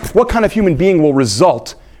will be, what kind of human being will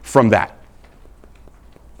result from that?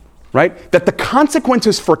 Right? That the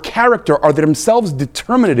consequences for character are themselves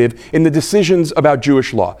determinative in the decisions about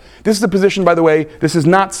Jewish law. This is a position, by the way, this is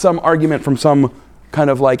not some argument from some kind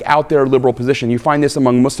of like out there liberal position. You find this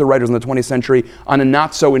among Musar writers in the 20th century on a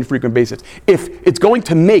not so infrequent basis. If it's going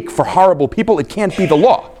to make for horrible people, it can't be the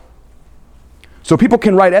law. So people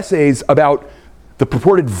can write essays about the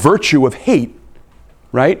purported virtue of hate,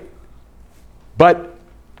 right? But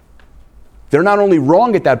they're not only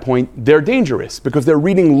wrong at that point, they're dangerous because they're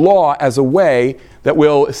reading law as a way that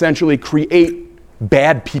will essentially create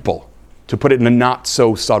bad people, to put it in a not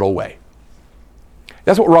so subtle way.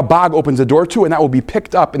 That's what Rabbag opens the door to, and that will be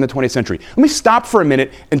picked up in the 20th century. Let me stop for a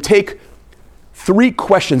minute and take 3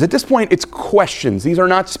 questions. At this point, it's questions. These are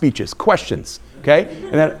not speeches, questions, okay?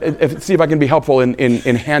 And then see if I can be helpful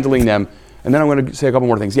in handling them. And then I'm going to say a couple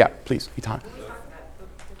more things. Yeah, please, Eitan.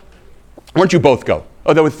 Why don't you both go?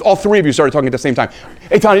 Oh, all 3 of you started talking at the same time.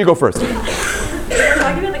 Eitan, you go first. We're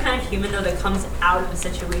talking about the kind of human, though, that comes out of a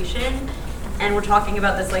situation, and we're talking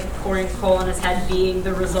about this, like, pouring coal on his head being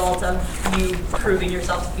the result of you proving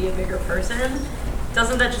yourself to be a bigger person.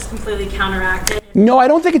 Doesn't that just completely counteract it? No, I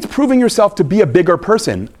don't think it's proving yourself to be a bigger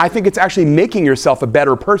person. I think it's actually making yourself a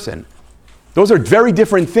better person. Those are very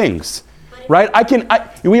different things, right?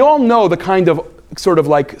 We all know the kind of sort of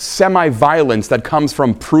like semi-violence that comes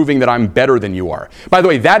from proving that I'm better than you are. By the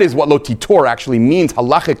way, that is what lo titor actually means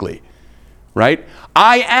halachically, right?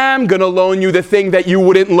 I am going to loan you the thing that you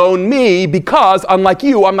wouldn't loan me because, unlike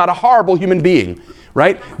you, I'm not a horrible human being,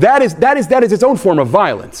 right? That is its own form of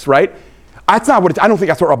violence, right? That's not what I don't think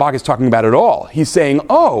that's what Rabbag is talking about at all. He's saying,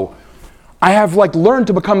 oh, I have like learned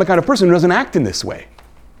to become the kind of person who doesn't act in this way.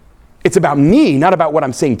 It's about me, not about what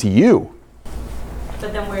I'm saying to you.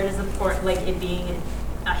 But then where does the it being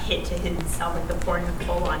a hit to himself, like the pouring of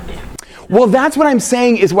coal on him? Well, that's what I'm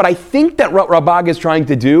saying is what I think that Rabbag is trying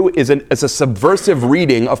to do is a subversive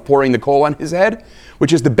reading of pouring the coal on his head,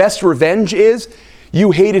 which is the best revenge is, you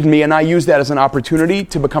hated me and I used that as an opportunity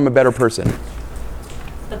to become a better person.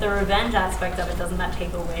 But the revenge aspect of it, doesn't that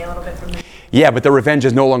take away a little bit from the... Yeah, but the revenge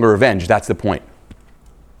is no longer revenge. That's the point.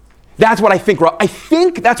 That's what I think. I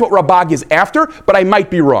think that's what Rabbag is after, but I might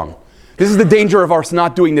be wrong. This is the danger of us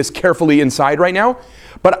not doing this carefully inside right now.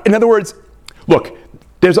 But in other words, look,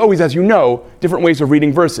 there's always, as you know, different ways of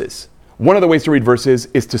reading verses. One of the ways to read verses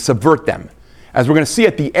is to subvert them. As we're going to see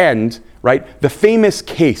at the end, right, the famous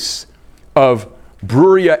case of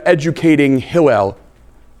Bruria educating Hillel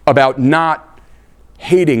about not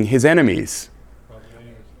hating his enemies.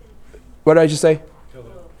 What did I just say?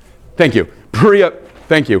 Thank you.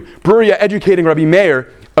 Bruria educating Rabbi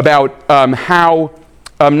Meir about how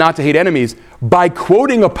not to hate enemies by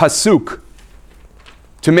quoting a pasuk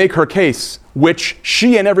to make her case, which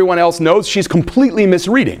she and everyone else knows she's completely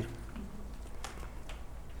misreading.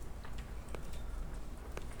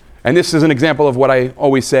 And this is an example of what I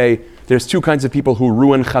always say, there's 2 kinds of people who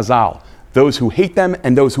ruin Chazal, those who hate them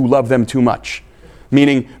and those who love them too much.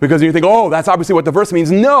 Meaning, because you think, oh, that's obviously what the verse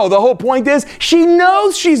means. No, the whole point is, she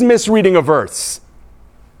knows she's misreading a verse.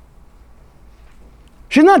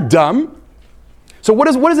 She's not dumb. So what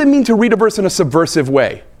does it mean to read a verse in a subversive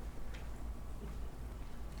way?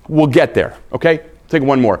 We'll get there, okay? Take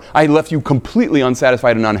one more. I left you completely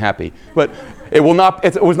unsatisfied and unhappy. But it was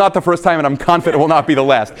not the first time, and I'm confident it will not be the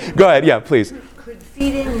last. Go ahead, yeah, please. Could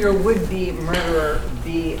feeding your would-be murderer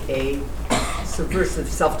be a subversive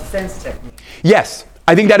self-defense technique? Yes.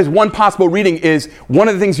 I think that is one possible reading, is one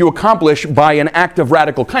of the things you accomplish by an act of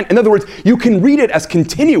radical kindness. In other words, you can read it as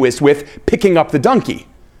continuous with picking up the donkey.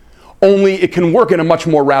 Only it can work in a much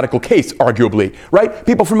more radical case, arguably, right?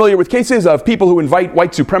 People familiar with cases of people who invite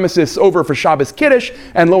white supremacists over for Shabbos Kiddush,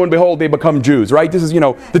 and lo and behold, they become Jews, right? This is,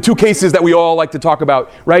 the two cases that we all like to talk about,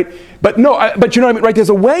 right? But no, but you know what I mean, right? There's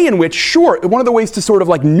a way in which, sure, one of the ways to sort of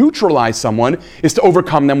like neutralize someone is to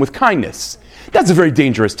overcome them with kindness. That's a very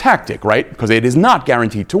dangerous tactic, right? Because it is not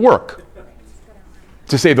guaranteed to work,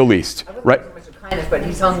 to say the least, right? Kindness, but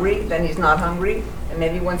he's hungry, then he's not hungry, and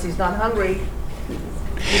maybe once he's not hungry,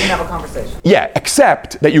 you can have a conversation. Yeah,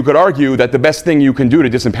 except that you could argue that the best thing you can do to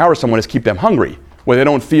disempower someone is keep them hungry, where they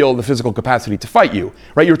don't feel the physical capacity to fight you,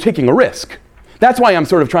 right? You're taking a risk. That's why I'm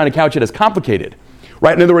sort of trying to couch it as complicated,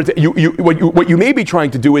 right? In other words, what you may be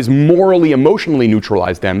trying to do is morally, emotionally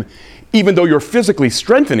neutralize them, even though you're physically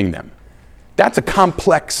strengthening them. That's a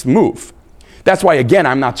complex move. That's why, again,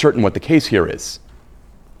 I'm not certain what the case here is.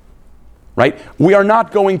 Right? We are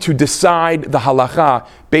not going to decide the halacha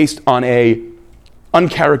based on a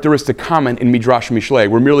uncharacteristic comment in Midrash Mishlei.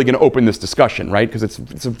 We're merely going to open this discussion, right? Because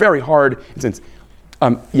it's a very hard instance.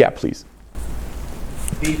 Yeah, please.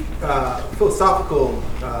 The philosophical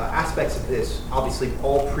aspects of this obviously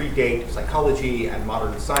all predate psychology and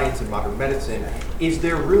modern science and modern medicine. Is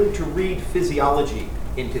there room to read physiology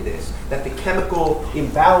into this? That the chemical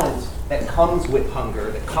imbalance that comes with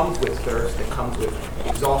hunger, that comes with thirst, that comes with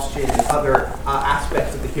exhaustion and other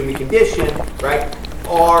aspects of the human condition, right,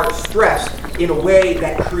 are stressed in a way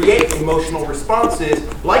that creates emotional responses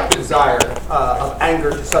like the desire of anger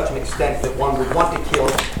to such an extent that one would want to kill,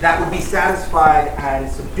 that would be satisfied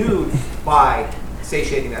and subdued by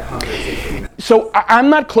satiating that hunger. So I'm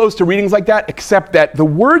not close to readings like that, except that the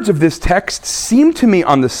words of this text seem to me,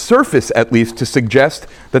 on the surface at least, to suggest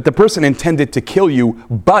that the person intended to kill you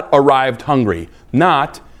but arrived hungry,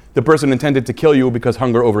 not the person intended to kill you because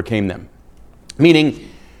hunger overcame them. Meaning,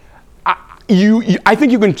 I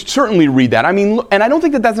think you can certainly read that. I mean, and I don't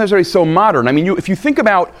think that that's necessarily so modern. I mean, if you think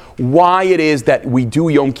about why it is that we do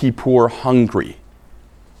Yom Kippur hungry,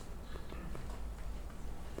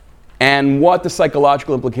 and what the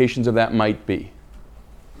psychological implications of that might be.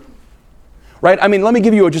 Right? I mean, let me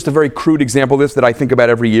give you just a very crude example of this that I think about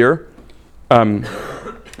every year.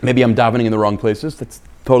 Maybe I'm davening in the wrong places. That's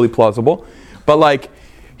totally plausible. But like,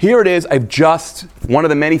 here it is. One of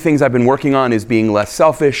the many things I've been working on is being less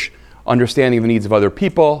selfish, understanding the needs of other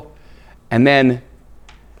people. And then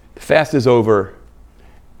the fast is over,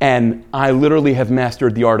 and I literally have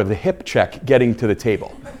mastered the art of the hip check, getting to the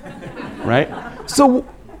table. Right? So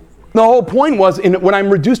the whole point was, when I'm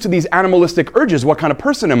reduced to these animalistic urges, what kind of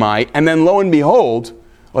person am I? And then lo and behold,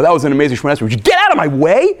 oh, that was an amazing Shemona Esrei. Would you get out of my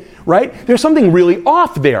way? Right? There's something really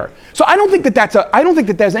off there. So I don't think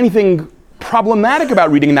that there's anything problematic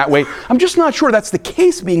about reading in that way. I'm just not sure that's the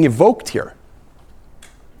case being evoked here.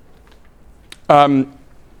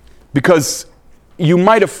 Because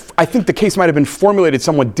I think the case might have been formulated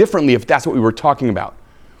somewhat differently if that's what we were talking about.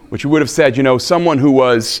 Which you would have said, someone who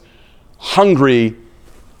was hungry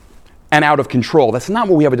and out of control. That's not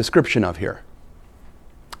what we have a description of here.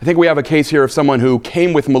 I think we have a case here of someone who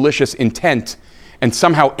came with malicious intent and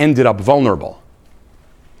somehow ended up vulnerable.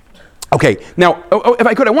 Okay, now, if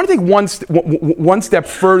I could, I want to take one step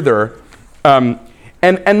further and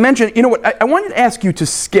mention, I wanted to ask you to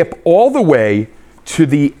skip all the way to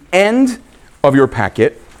the end of your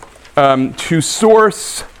packet to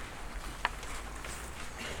source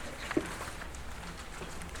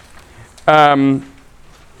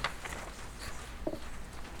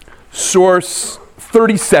source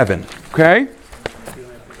 37, okay?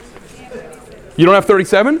 You don't have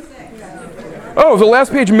 37? Oh, is the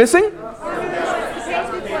last page missing? It's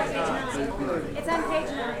on page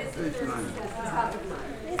 9.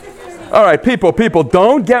 All right, people,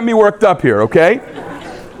 don't get me worked up here, okay?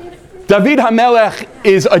 David HaMelech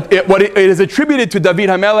it is attributed to David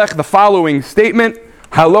HaMelech the following statement: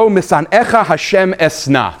 Halo misanecha Hashem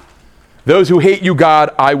esna. Those who hate you,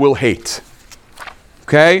 God, I will hate.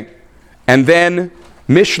 Okay? And then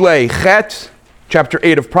Mishlei Chet, chapter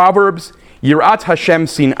 8 of Proverbs, Yirat Hashem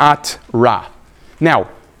sinat ra. Now,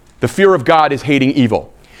 the fear of God is hating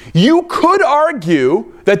evil. You could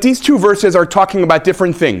argue that these two verses are talking about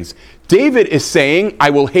different things. David is saying,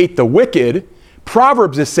 I will hate the wicked.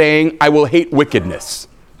 Proverbs is saying, I will hate wickedness.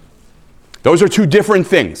 Those are two different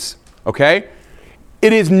things, okay?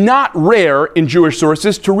 it is not rare in Jewish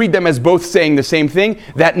sources to read them as both saying the same thing.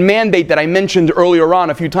 That mandate that I mentioned earlier on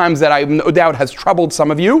a few times that I no doubt has troubled some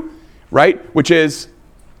of you, right? Which is,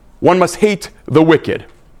 one must hate the wicked.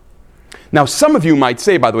 Now, some of you might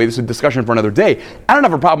say, by the way, this is a discussion for another day, I don't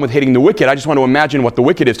have a problem with hating the wicked. I just want to imagine what the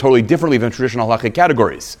wicked is totally differently than traditional halachic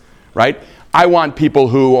categories, right? I want people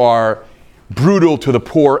who are brutal to the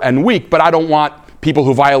poor and weak, but I don't want people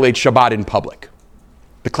who violate Shabbat in public.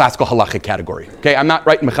 The classical halachic category. Okay, I'm not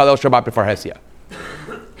writing Mechalel Shabbat b'far Hesia.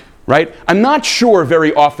 Right? I'm not sure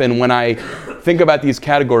very often when I think about these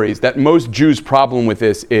categories that most Jews' problem with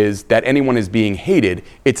this is that anyone is being hated.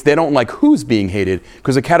 It's they don't like who's being hated,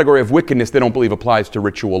 because the category of wickedness they don't believe applies to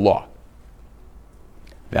ritual law.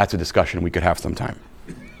 That's a discussion we could have sometime.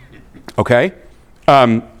 Okay?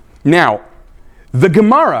 Now, the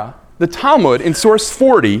Gemara, the Talmud in source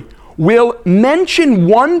 40, will mention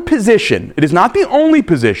one position. It is not the only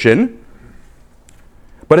position,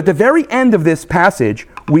 but at the very end of this passage,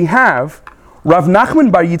 we have Rav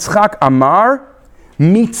Nachman bar Yitzchak Amar,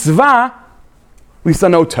 mitzvah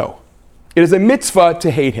lisanoto. It is a mitzvah to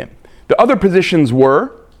hate him. The other positions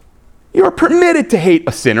were, you are permitted to hate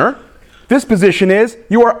a sinner. This position is,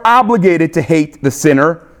 you are obligated to hate the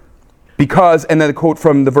sinner because, and then the quote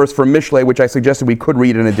from the verse from Mishlei, which I suggested we could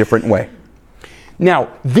read in a different way.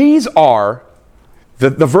 Now, these are, the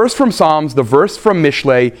verse from Psalms, the verse from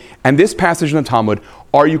Mishlei, and this passage in the Talmud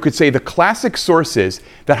are, you could say, the classic sources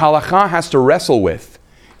that halakha has to wrestle with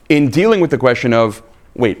in dealing with the question of,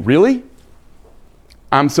 wait, really?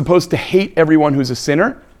 I'm supposed to hate everyone who's a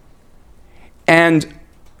sinner? And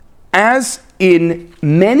as in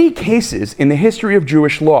many cases in the history of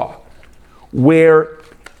Jewish law, where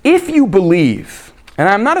if you believe, and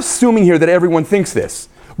I'm not assuming here that everyone thinks this,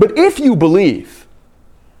 but if you believe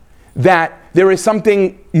that there is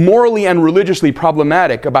something morally and religiously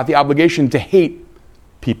problematic about the obligation to hate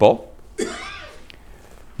people,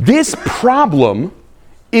 this problem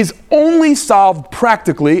is only solved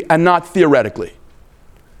practically and not theoretically.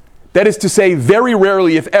 That is to say, very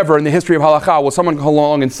rarely, if ever, in the history of halakha will someone come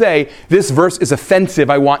along and say, this verse is offensive,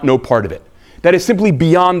 I want no part of it. That is simply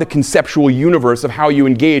beyond the conceptual universe of how you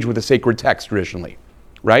engage with a sacred text traditionally,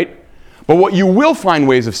 right? But what you will find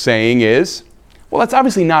ways of saying is, well, that's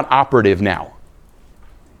obviously not operative now,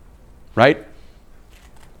 right?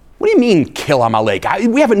 What do you mean, kill Amalek?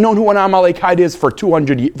 We haven't known who an Amalekite is for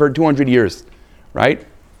 200 years, right?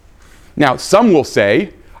 Now, some will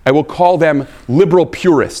say, I will call them liberal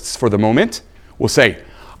purists for the moment, will say,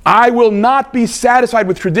 I will not be satisfied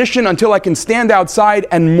with tradition until I can stand outside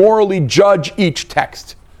and morally judge each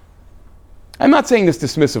text. I'm not saying this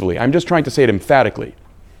dismissively. I'm just trying to say it emphatically.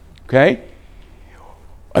 Okay?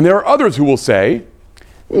 And there are others who will say,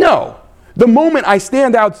 no, the moment I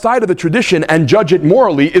stand outside of the tradition and judge it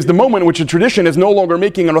morally is the moment in which the tradition is no longer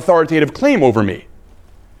making an authoritative claim over me.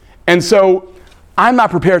 And so I'm not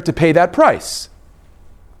prepared to pay that price.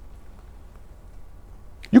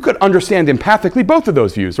 You could understand empathically both of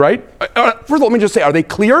those views, right? First of all, let me just say, are they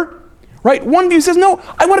clear? Right? One view says, no,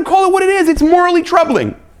 I want to call it what it is. It's morally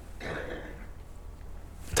troubling.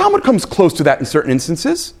 Talmud comes close to that in certain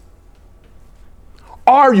instances.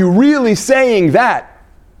 Are you really saying that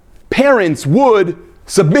parents would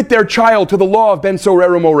submit their child to the law of ben sorer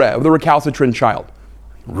u'moreh, of the recalcitrant child?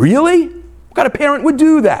 Really? What kind of parent would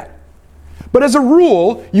do that? But as a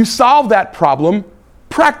rule, you solve that problem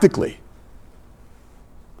practically.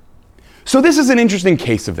 So this is an interesting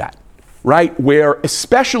case of that, right? Where,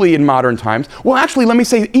 especially in modern times, well, actually, let me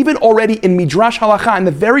say, even already in Midrash Halakha, in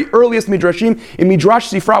the very earliest Midrashim, in Midrash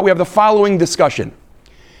Sifra, we have the following discussion.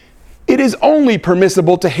 It is only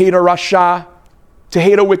permissible to hate a rasha, to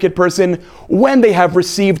hate a wicked person, when they have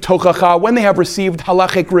received tochacha, when they have received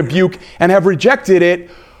halachic rebuke and have rejected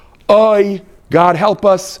it. Oy, God help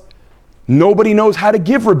us, nobody knows how to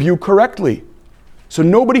give rebuke correctly. So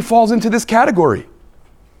nobody falls into this category.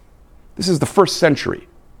 This is the first century.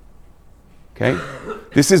 Okay?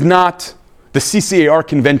 This is not the CCAR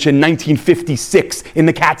convention 1956 in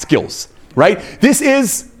the Catskills, right? This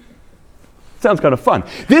is, sounds kind of fun.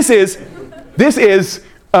 This is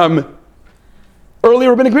early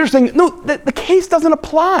rabbinic leaders saying, no, the case doesn't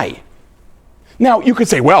apply. Now, you could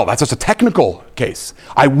say, well, that's just a technical case.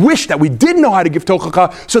 I wish that we did know how to give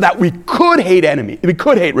tochacha so that we could hate we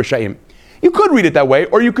could hate Rishaim. You could read it that way,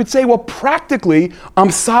 or you could say, well, practically, I'm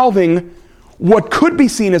solving what could be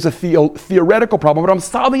seen as a theoretical problem, but I'm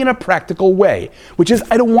solving it in a practical way, which is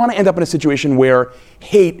I don't want to end up in a situation where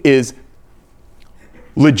hate is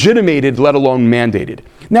legitimated, let alone mandated.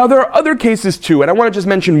 Now, there are other cases too, and I want to just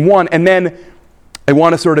mention one, and then I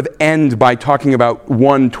want to sort of end by talking about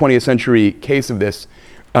one 20th century case of this.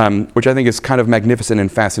 which I think is kind of magnificent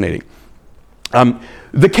and fascinating.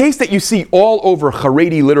 The case that you see all over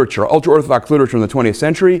Haredi literature, ultra-Orthodox literature in the 20th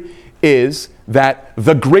century, is that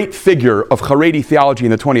the great figure of Haredi theology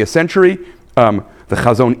in the 20th century, the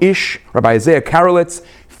Chazon Ish, Rabbi Isaiah Karelitz,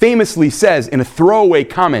 famously says in a throwaway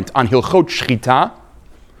comment on Hilchot Shchita,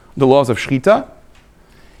 the laws of Shchita,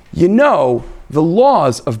 the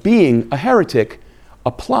laws of being a heretic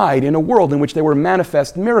applied in a world in which there were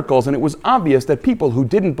manifest miracles, and it was obvious that people who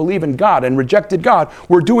didn't believe in God and rejected God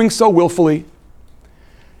were doing so willfully.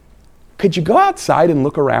 Could you go outside and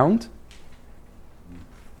look around?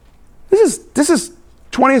 This is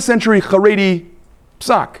 20th century Haredi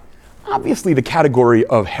psak. Obviously, the category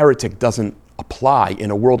of heretic doesn't apply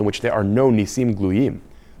in a world in which there are no nisim gluyim.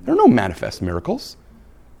 There are no manifest miracles.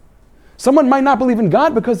 Someone might not believe in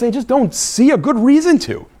God because they just don't see a good reason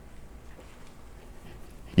to.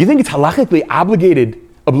 You think it's halachically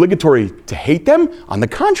obligatory to hate them? On the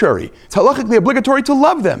contrary, it's halachically obligatory to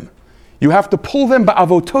love them. You have to pull them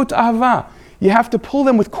ba'avotot ahava. You have to pull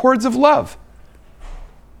them with cords of love.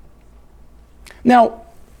 Now,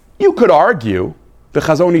 you could argue, the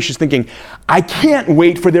Chazon Ish is thinking, I can't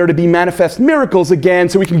wait for there to be manifest miracles again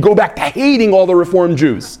so we can go back to hating all the Reformed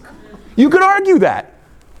Jews. You could argue that.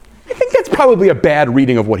 I think that's probably a bad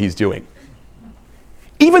reading of what he's doing.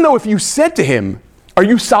 Even though if you said to him, are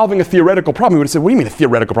you solving a theoretical problem? He would have said, what do you mean a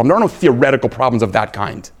theoretical problem? There are no theoretical problems of that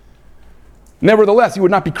kind. Nevertheless, you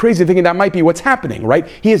would not be crazy thinking that might be what's happening, right?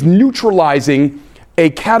 He is neutralizing a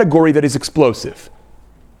category that is explosive.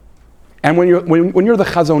 And when you're the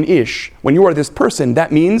Chazon Ish, when you are this person,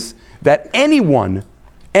 that means that anyone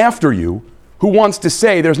after you who wants to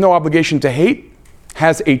say there's no obligation to hate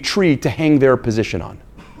has a tree to hang their position on.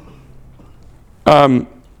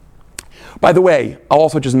 By the way, I'll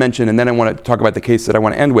also just mention, and then I want to talk about the case that I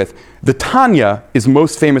want to end with. The Tanya is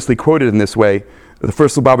most famously quoted in this way, the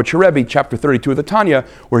first Lubavitcher Rebbe, chapter 32 of the Tanya,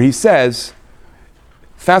 where he says,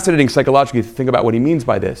 fascinating psychologically to think about what he means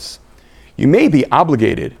by this. You may be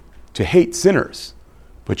obligated to hate sinners,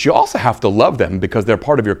 but you also have to love them because they're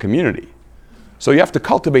part of your community. So you have to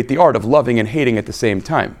cultivate the art of loving and hating at the same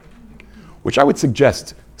time, which I would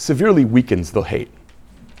suggest severely weakens the hate.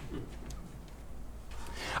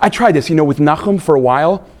 I tried this, with Nachum for a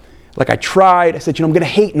while. I said, I'm going to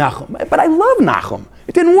hate Nachum. But I love Nachum.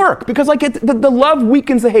 It didn't work because the love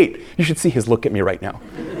weakens the hate. You should see his look at me right now.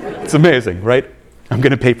 It's amazing, right? I'm going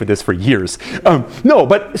to pay for this for years. But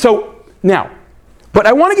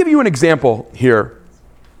I want to give you an example here,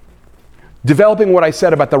 developing what I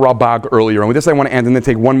said about the Ralbag earlier. And with this I want to end and then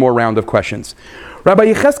take one more round of questions. Rabbi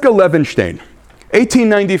Yecheskel Levenstein,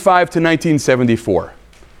 1895 to 1974.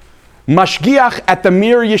 Mashgiach at the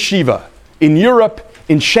Mir Yeshiva in Europe,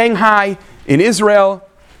 in Shanghai, in Israel.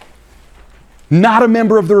 Not a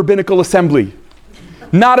member of the Rabbinical Assembly.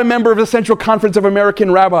 Not a member of the Central Conference of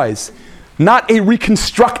American Rabbis. Not a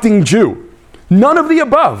reconstructing Jew. None of the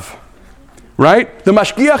above. Right? The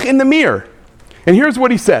Mashgiach in the Mir. And here's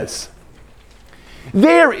what he says.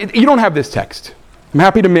 You don't have this text. I'm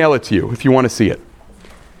happy to mail it to you if you want to see it.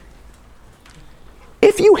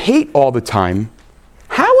 If you hate all the time,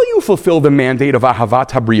 how will you fulfill the mandate of Ahavat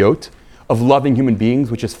Habriot, of loving human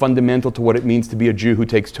beings, which is fundamental to what it means to be a Jew who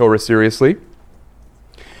takes Torah seriously?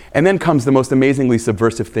 And then comes the most amazingly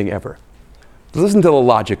subversive thing ever. Listen to the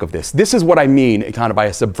logic of this. This is what I mean, Itana, by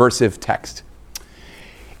a subversive text.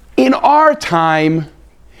 In our time,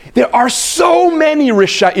 there are so many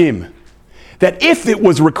Risha'im that if it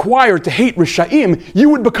was required to hate Risha'im, you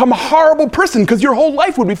would become a horrible person because your whole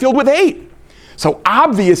life would be filled with hate. So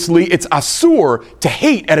obviously it's asur to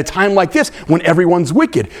hate at a time like this when everyone's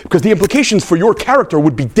wicked, because the implications for your character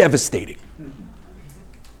would be devastating.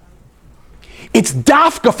 It's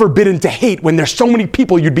dafka forbidden to hate when there's so many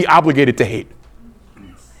people you'd be obligated to hate.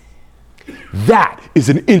 That is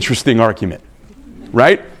an interesting argument,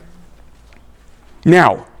 right?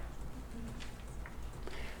 Now,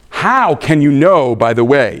 how can you know, by the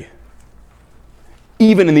way,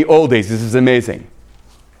 even in the old days, this is amazing.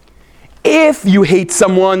 If you hate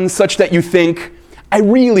someone such that you think, I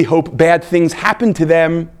really hope bad things happen to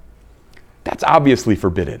them, that's obviously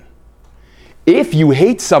forbidden. If you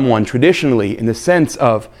hate someone traditionally in the sense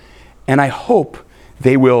of, and I hope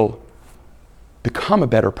they will become a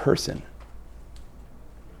better person,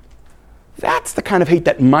 that's the kind of hate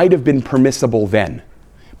that might have been permissible then,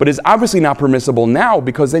 but is obviously not permissible now,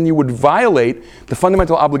 because then you would violate the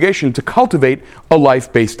fundamental obligation to cultivate a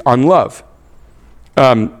life based on love.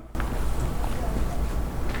 Why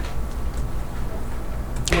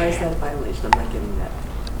is that a violation? I'm not getting that.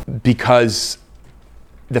 Because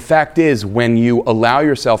the fact is, when you allow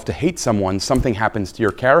yourself to hate someone, something happens to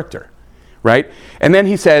your character, right? And then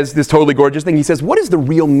he says this totally gorgeous thing. He says, what is the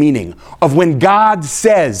real meaning of when God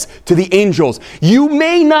says to the angels, you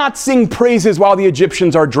may not sing praises while the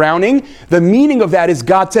Egyptians are drowning? The meaning of that is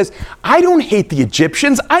God says, I don't hate the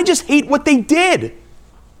Egyptians, I just hate what they did.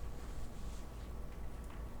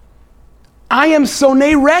 I am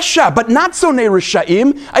sonei resha, but not sonei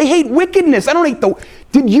reshaim. I hate wickedness. I don't hate the...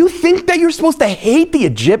 Did you think that you're supposed to hate the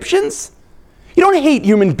Egyptians? You don't hate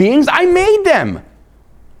human beings. I made them.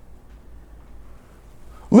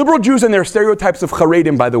 Liberal Jews and their stereotypes of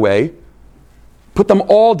Haredim, by the way, put them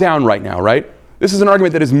all down right now, right? This is an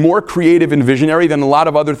argument that is more creative and visionary than a lot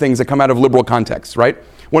of other things that come out of liberal contexts, right?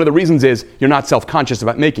 One of the reasons is you're not self-conscious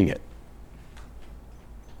about making it.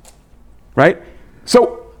 Right?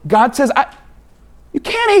 So God says, you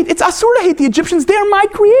can't hate, it's asur to hate the Egyptians, they're my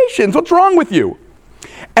creations. What's wrong with you?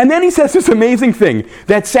 And then he says this amazing thing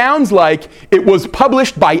that sounds like it was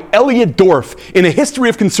published by Elliot Dorff in A History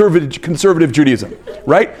of Conservative Judaism,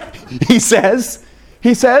 right? He says,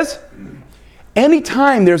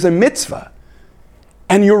 anytime there's a mitzvah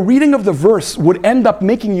and your reading of the verse would end up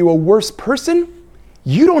making you a worse person,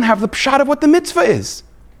 you don't have the pshat of what the mitzvah is.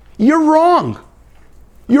 You're wrong.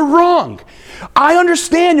 You're wrong. I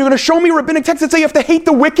understand you're going to show me rabbinic texts that say you have to hate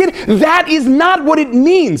the wicked. That is not what it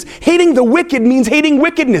means. Hating the wicked means hating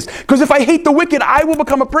wickedness. Because if I hate the wicked, I will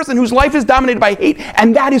become a person whose life is dominated by hate,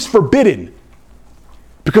 and that is forbidden.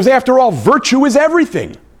 Because after all, virtue is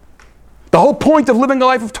everything. The whole point of living a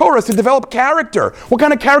life of Torah is to develop character. What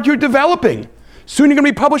kind of character are you developing? Soon you're going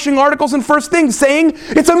to be publishing articles in First Things saying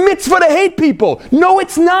it's a mitzvah to hate people. No,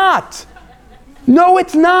 it's not. No,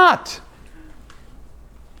 it's not.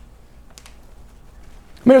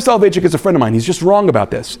 Meir Soloveitchik is a friend of mine. He's just wrong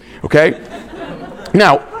about this, okay?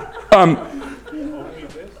 Now,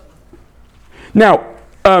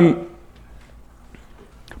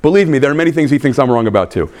 believe me, there are many things he thinks I'm wrong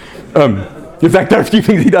about too. In fact, there are a few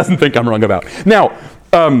things he doesn't think I'm wrong about. Now,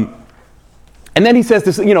 and then he says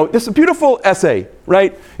this, this beautiful essay,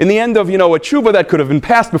 right? In the end of, a tshuva that could have been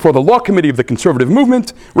passed before the law committee of the conservative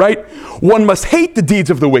movement, right? One must hate the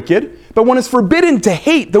deeds of the wicked, but one is forbidden to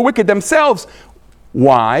hate the wicked themselves.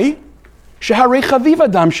 Why? Sheharei chaviv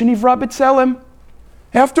adam shenivra b'tzelem.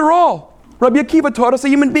 After all, Rabbi Akiva taught us a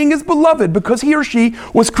human being is beloved because he or she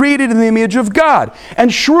was created in the image of God.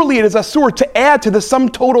 And surely it is asur to add to the sum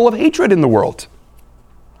total of hatred in the world.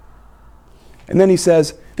 And then he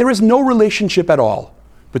says, there is no relationship at all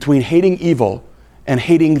between hating evil and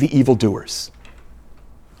hating the evildoers.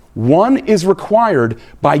 One is required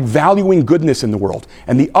by valuing goodness in the world,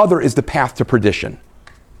 and the other is the path to perdition.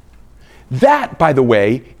 That, by the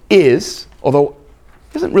way, is, although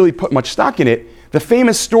he doesn't really put much stock in it, the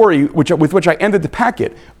famous story with which I ended the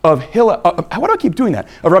packet of Hillel, why do I keep doing that?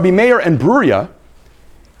 Of Rabbi Meir and Bruria,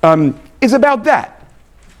 is about that.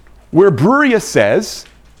 Where Bruria says,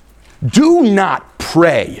 do not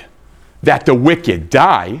pray that the wicked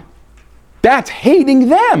die. That's hating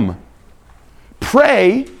them.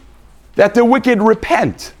 Pray that the wicked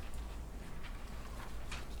repent.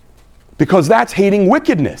 Because that's hating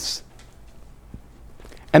wickedness.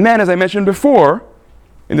 And then, as I mentioned before,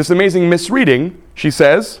 in this amazing misreading, she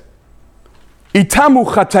says, Itamu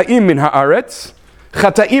chata'im min haaretz.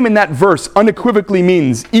 Chata'im in that verse unequivocally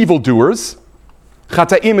means evildoers.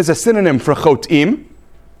 Chata'im is a synonym for chot'im.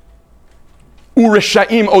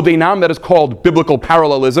 Uresha'im odeinam, that is called biblical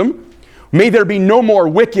parallelism. May there be no more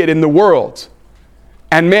wicked in the world,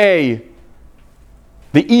 and may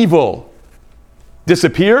the evil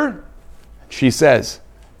disappear. She says,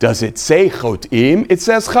 does it say chot'im? It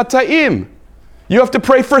says chata'im. You have to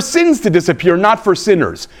pray for sins to disappear, not for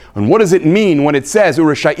sinners. And what does it mean when it says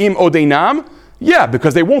uresha'im odeinam? Yeah,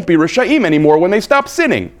 because they won't be resha'im anymore when they stop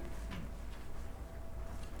sinning.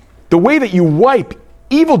 The way that you wipe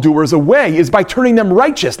evildoers away is by turning them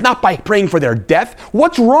righteous, not by praying for their death.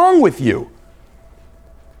 What's wrong with you?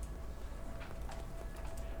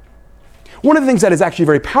 One of the things that is actually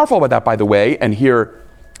very powerful about that, by the way, and here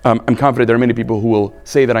I'm confident there are many people who will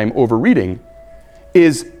say that I'm overreading,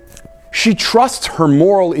 is she trusts her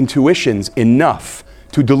moral intuitions enough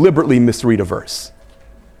to deliberately misread a verse.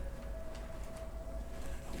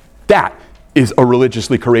 That is a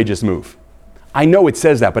religiously courageous move. I know it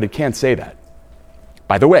says that, but it can't say that.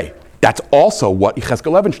 By the way, that's also what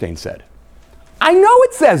Yechezkel Levenstein said. I know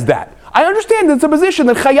it says that. I understand it's a position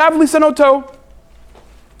that chayav lisanoto.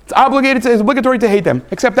 It's obligatory to hate them,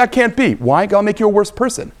 except that can't be. Why? God will make you a worse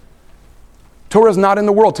person. Torah is not in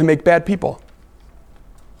the world to make bad people.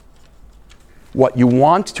 What, you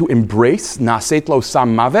want to embrace naset lo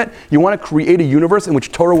sam mavet? You want to create a universe in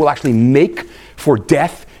which Torah will actually make for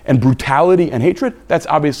death and brutality and hatred? That's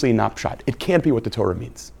obviously not pshat. It can't be what the Torah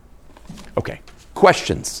means. Okay.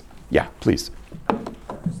 Questions? Yeah, please. I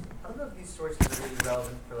don't know if these sources are really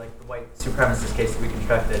relevant for like the white supremacist case that we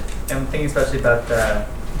constructed. And I'm thinking especially about the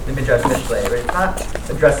Midrash Mishlei, right? It's not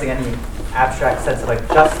addressing any abstract sense of like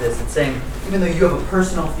justice. It's saying even though you have a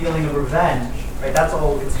personal feeling of revenge, right? That's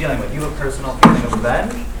all it's dealing with. You have a personal feeling of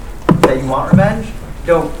revenge, that you want revenge.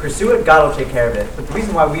 Don't pursue it. God will take care of it. But the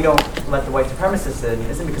reason why we don't let the white supremacists in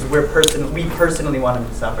isn't because we personally want him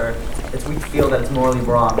to suffer. It's we feel that it's morally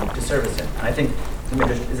wrong to service him. And I think the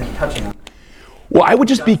Midrash isn't touching on it. Well, I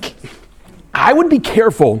would be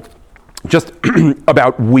careful just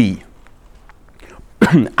about we.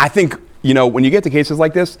 I think, when you get to cases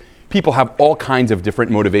like this, people have all kinds of different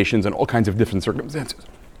motivations and all kinds of different circumstances.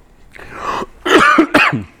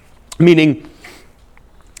 Meaning,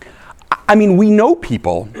 we know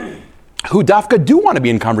people who dafka do want to be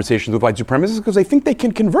in conversations with white supremacists because they think they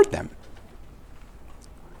can convert them.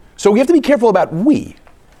 So we have to be careful about we,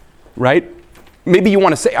 right? Maybe you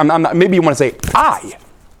want to say, maybe you want to say I.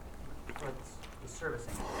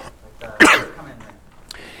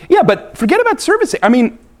 Yeah, but forget about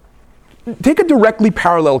servicing. Take a directly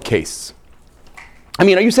parallel case. Are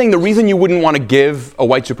you saying the reason you wouldn't want to give a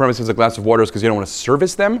white supremacist a glass of water is because you don't want to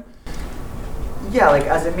service them? Yeah,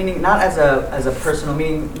 not as a personal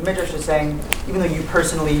meaning. Midrash is saying, even though you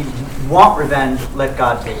personally want revenge, let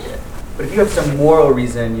God take it. But if you have some moral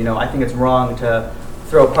reason, I think it's wrong to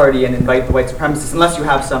throw a party and invite the white supremacists, unless you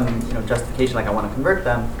have some, justification, like I want to convert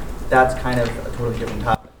them. That's kind of a totally different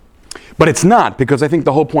topic. But it's not, because I think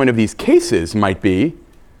the whole point of these cases might be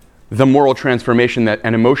the moral transformation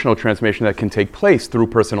and emotional transformation that can take place through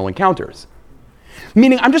personal encounters.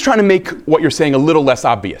 Meaning, I'm just trying to make what you're saying a little less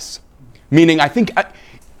obvious. Meaning, I think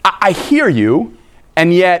I hear you,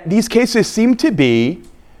 and yet these cases seem to be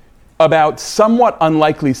about somewhat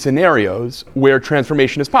unlikely scenarios where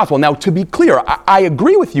transformation is possible. Now, to be clear, I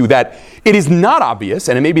agree with you that it is not obvious,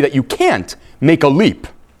 and it may be that you can't make a leap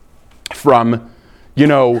from,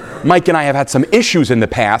 Mike and I have had some issues in the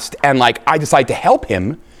past, and I decide to help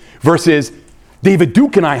him, versus David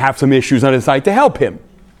Duke and I have some issues, and I decide to help him.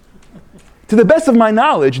 To the best of my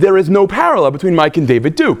knowledge, there is no parallel between Mike and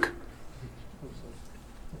David Duke.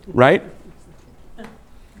 Right?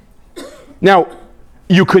 Now,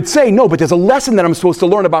 you could say, no, but there's a lesson that I'm supposed to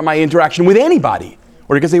learn about my interaction with anybody.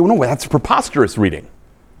 Or you could say, well, no, that's preposterous reading.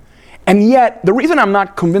 And yet, the reason I'm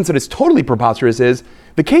not convinced that it's totally preposterous is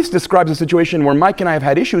the case describes a situation where Mike and I have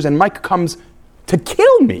had issues and Mike comes to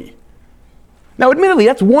kill me. Now, admittedly,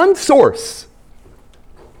 that's one source.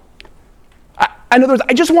 In other words,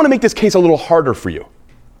 I just want to make this case a little harder for you.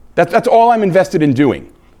 That's all I'm invested in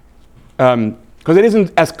doing. Because it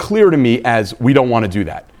isn't as clear to me as we don't want to do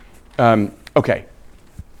that. Okay.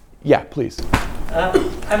 Yeah, please.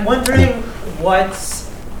 I'm wondering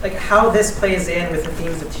how this plays in with the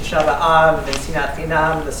themes of Tisha B'Av and Sinat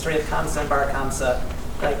Chinam, the story of Kamsa and Bar Kamsa.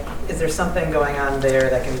 Is there something going on there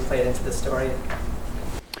that can be played into the story?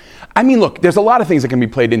 Look, there's a lot of things that can be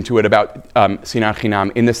played into it about Sinat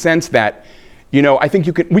Chinam in the sense that, I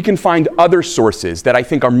think we can find other sources that I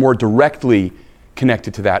think are more directly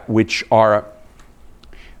connected to that, which are,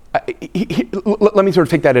 let me sort of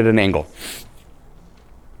take that at an angle.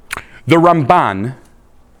 The Ramban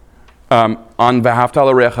on V'ahavta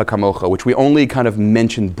l'reacha kamocha, which we only kind of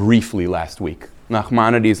mentioned briefly last week,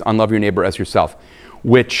 Nachmanides on love your neighbor as yourself,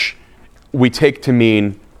 which we take to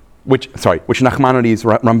mean, which Nachmanides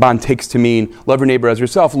Ramban takes to mean love your neighbor as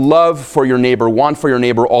yourself, love for your neighbor, want for your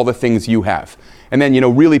neighbor all the things you have. And then,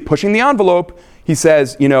 really pushing the envelope, he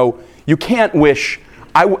says, you can't wish,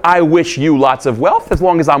 I wish you lots of wealth as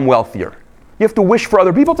long as I'm wealthier. You have to wish for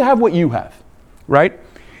other people to have what you have, right?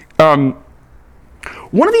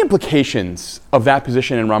 One of the implications of that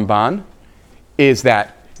position in Ramban is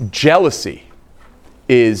that jealousy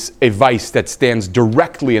is a vice that stands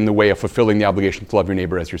directly in the way of fulfilling the obligation to love your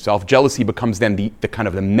neighbor as yourself. Jealousy becomes then the kind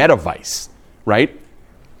of the meta vice, right?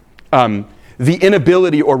 The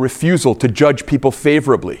inability or refusal to judge people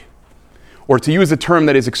favorably, or to use a term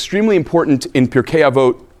that is extremely important in Pirkei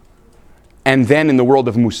Avot and then in the world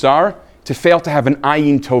of Musar, to fail to have an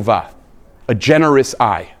ayin tova, a generous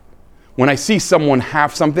eye. When I see someone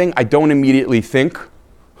have something, I don't immediately think,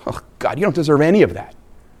 oh God, you don't deserve any of that,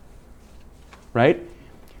 right?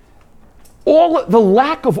 The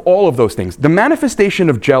lack of all of those things, the manifestation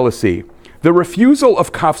of jealousy, the refusal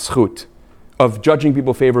of kaf zchut, of judging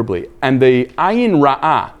people favorably, and the ayin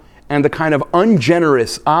ra'ah, and the kind of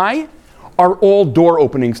ungenerous eye, are all door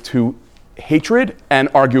openings to hatred and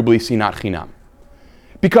arguably sinat chinam.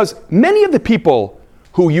 Because many of the people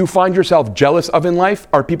who you find yourself jealous of in life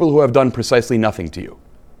are people who have done precisely nothing to you.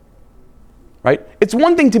 right? It's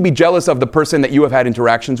one thing to be jealous of the person that you have had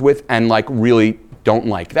interactions with and like really don't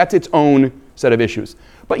like. That's its own set of issues.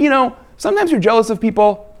 But sometimes you're jealous of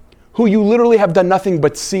people who you literally have done nothing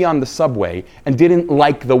but see on the subway and didn't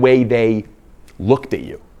like the way they looked at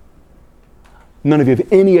you. None of you have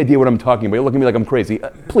any idea what I'm talking about. You're looking at me like I'm crazy.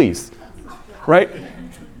 Please, right?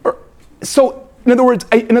 So, in other words,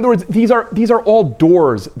 these are all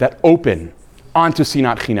doors that open onto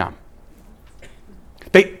sinat chinam.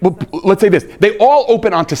 Let's say this: they all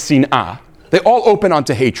open onto sin'ah. They all open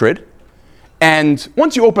onto hatred. And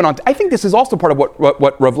once you open onto, I think this is also part of what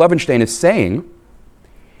Rav Levenstein is saying.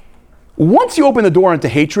 Once you open the door into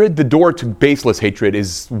hatred, the door to baseless hatred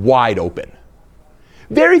is wide open.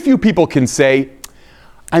 Very few people can say,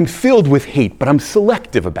 I'm filled with hate, but I'm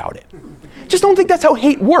selective about it. Just don't think that's how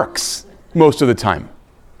hate works most of the time.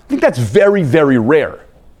 I think that's very, very rare.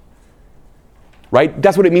 Right?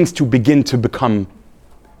 That's what it means to begin to become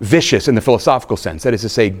vicious in the philosophical sense. That is to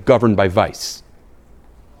say, governed by vice.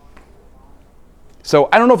 So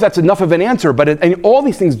I don't know if that's enough of an answer, but all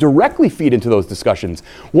these things directly feed into those discussions.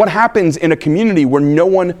 What happens in a community where no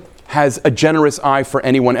one has a generous eye for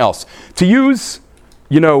anyone else? To use,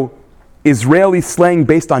 Israeli slang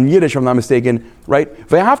based on Yiddish, if I'm not mistaken, right?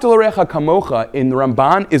 Ve'ahavta l'recha kamocha in the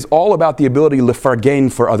Ramban is all about the ability to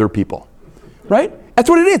lefargain for other people, right?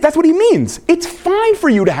 That's what it is. That's what he means. It's fine for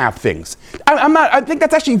you to have things. I think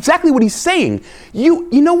that's actually exactly what he's saying. You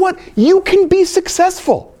know what? You can be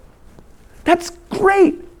successful. That's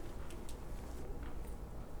great.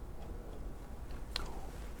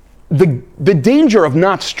 The danger of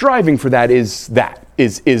not striving for that is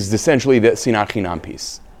essentially the sinat chinam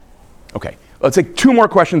piece. Okay, let's take two more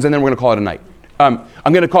questions and then we're going to call it a night. I'm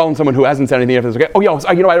going to call on someone who hasn't said anything. If it's okay. Oh, yeah,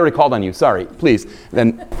 I already called on you. Sorry. Please.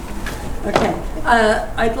 Then. Okay.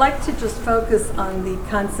 I'd like to just focus on the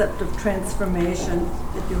concept of transformation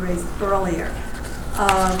that you raised earlier.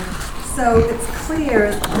 So it's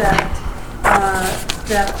clear that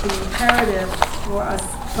the imperative for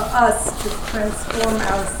us to transform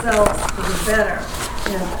ourselves for the better,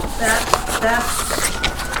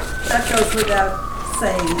 that goes without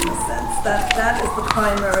saying in a sense. That is the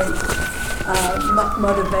primary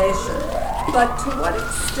motivation. But to what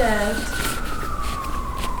extent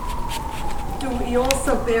do we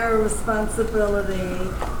also bear a responsibility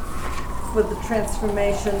for the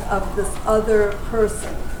transformation of this other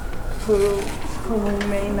person whom we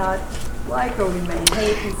may not like or we may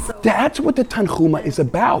hate, and so that's what the Tanchuma is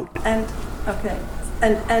about. And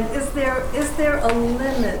is there a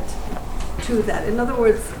limit to that? In other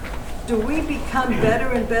words, do we become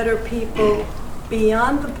better and better people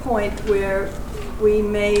beyond the point where we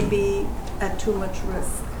may be at too much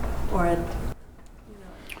risk or at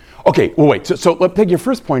Okay, well wait, so let's take your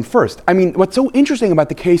first point first. I mean, what's so interesting about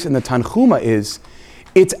the case in the Tanchuma is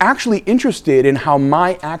it's actually interested in how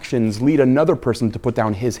my actions lead another person to put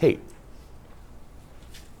down his hate.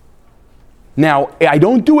 Now, I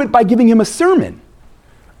don't do it by giving him a sermon.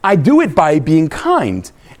 I do it by being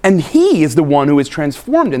kind. And he is the one who is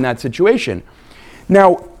transformed in that situation.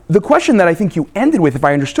 Now, the question that I think you ended with, if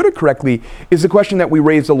I understood it correctly, is the question that we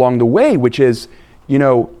raised along the way, which is,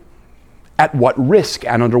 at what risk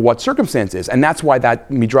and under what circumstances? And that's why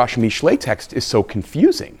that Midrash Mishlei text is so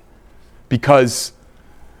confusing. Because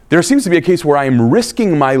there seems to be a case where I am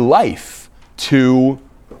risking my life to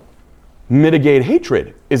mitigate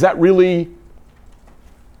hatred. Is that really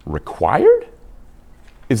required?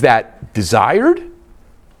 Is that desired?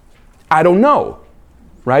 I don't know,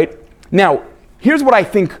 right? Now, here's what I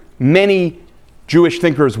think many Jewish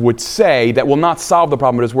thinkers would say that will not solve the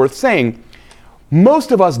problem, but is worth saying.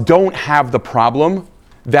 Most of us don't have the problem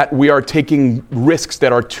that we are taking risks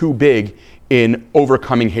that are too big in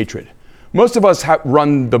overcoming hatred. Most of us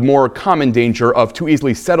run the more common danger of too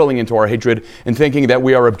easily settling into our hatred and thinking that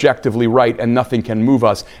we are objectively right and nothing can move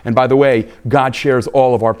us. And by the way, God shares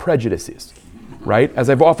all of our prejudices, right? As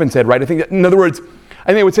I've often said, right? I think that, in other words, I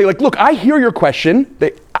think they would say, like, look, I hear your question,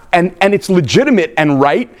 and it's legitimate and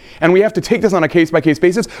right, and we have to take this on a case-by-case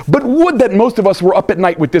basis, but would that most of us were up at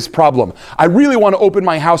night with this problem. I really want to open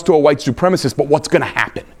my house to a white supremacist, but what's going to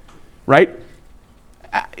happen, right?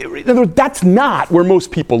 In other words, that's not where most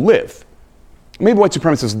people live. Maybe white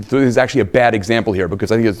supremacist is actually a bad example here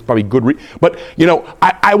because I think it's probably good. But,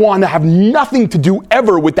 I want to have nothing to do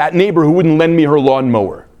ever with that neighbor who wouldn't lend me her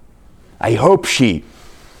lawnmower. I hope she,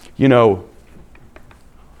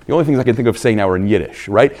 the only things I can think of saying now are in Yiddish,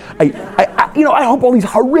 right? I hope all these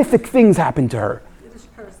horrific things happen to her.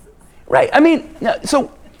 Right? I mean,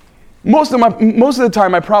 so most of the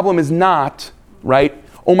time my problem is not, right,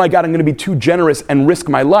 oh my God, I'm going to be too generous and risk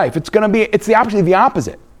my life. It's the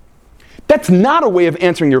opposite. That's not a way of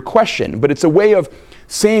answering your question, but it's a way of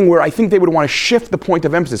saying where I think they would want to shift the point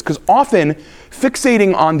of emphasis. Because often,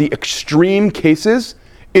 fixating on the extreme cases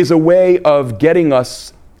is a way of getting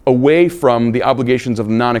us away from the obligations of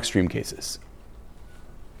non-extreme cases.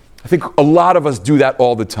 I think a lot of us do that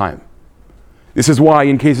all the time. This is why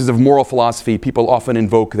in cases of moral philosophy, people often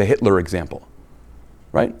invoke the Hitler example,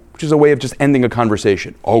 right? Which is a way of just ending a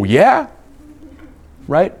conversation. Oh yeah?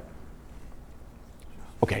 Right?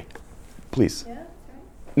 Okay, please.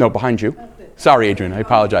 No, behind you. Sorry, Adrian, I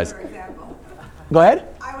apologize. Go ahead.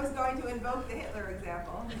 I was going to invoke the Hitler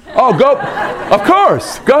example. Oh, go. Of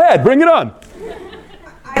course. Go ahead, bring it on.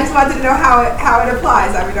 I just wanted to know how it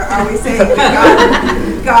applies. I mean, are we saying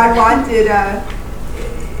that God wanted,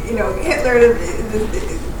 Hitler,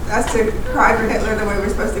 us to cry for Hitler the way we're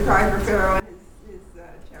supposed to cry for Pharaoh and his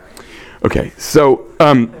chariots? Okay, so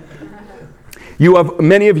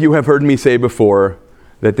many of you have heard me say before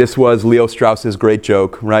that this was Leo Strauss's great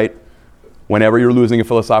joke, right? Whenever you're losing a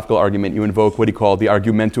philosophical argument, you invoke what he called the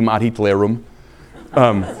argumentum ad Hitlerum.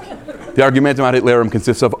 The argumentum ad Hitlerum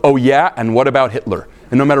consists of, oh yeah, and what about Hitler?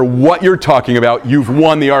 And no matter what you're talking about, you've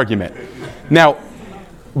won the argument. Now,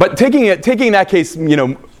 but taking that case,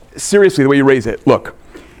 seriously, the way you raise it, look.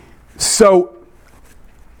 So,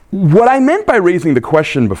 what I meant by raising the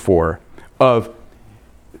question before of,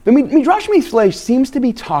 the Midrash Mishlei seems to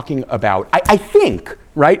be talking about, I think,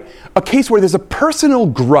 right, a case where there's a personal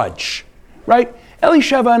grudge, right?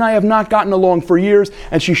 Elisheva and I have not gotten along for years,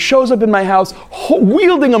 and she shows up in my house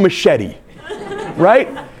wielding a machete, right?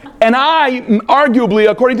 And I, arguably,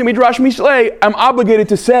 according to Midrash Mishlei, am obligated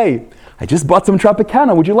to say, I just bought some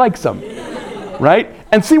Tropicana, would you like some? Right?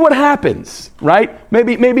 And see what happens, right?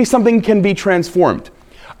 Maybe something can be transformed.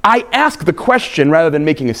 I ask the question rather than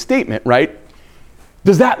making a statement, right?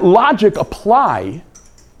 Does that logic apply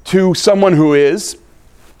to someone who is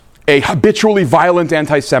a habitually violent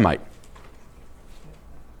anti-Semite?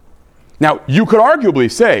 Now, you could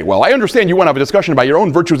arguably say, well, I understand you want to have a discussion about your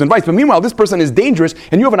own virtues and vices, but meanwhile, this person is dangerous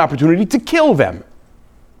and you have an opportunity to kill them.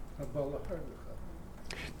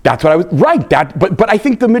 That's what I was, right, but I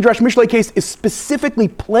think the Midrash Mishlei case is specifically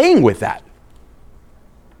playing with that.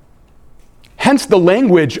 Hence the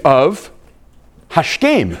language of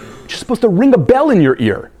Hashkem, which is supposed to ring a bell in your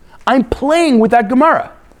ear. I'm playing with that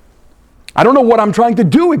Gemara. I don't know what I'm trying to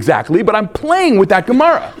do exactly, but I'm playing with that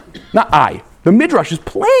Gemara. Not I. The Midrash is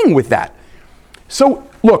playing with that. So,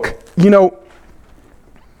 look,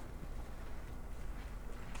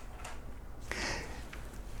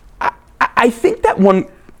 I think that one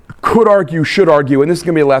could argue, should argue, and this is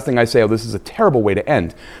going to be the last thing I say, this is a terrible way to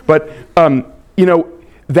end, but,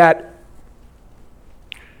 that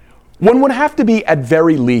one would have to be, at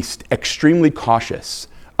very least, extremely cautious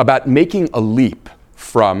about making a leap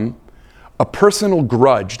from a personal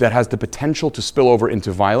grudge that has the potential to spill over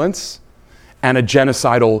into violence and a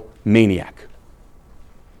genocidal maniac.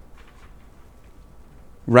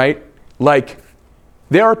 Right? Like,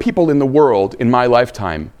 there are people in the world in my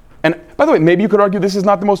lifetime, and by the way, maybe you could argue this is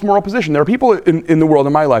not the most moral position. There are people in the world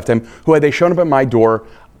in my lifetime who, had they shown up at my door,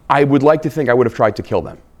 I would like to think I would have tried to kill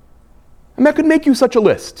them. And that could make you such a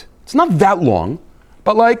list. It's not that long,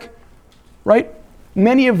 but right?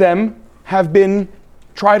 Many of them have been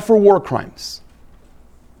tried for war crimes.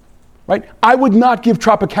 Right? I would not give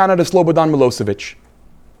Tropicana to Slobodan Milosevic.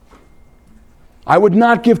 I would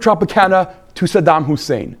not give Tropicana to Saddam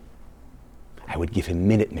Hussein. I would give him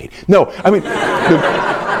Minute Maid. No, I mean, it's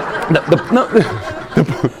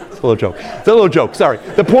a little joke. It's a little joke. Sorry.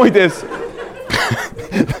 The point is,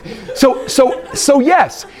 so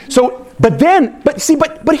yes. But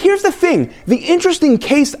here's the thing. The interesting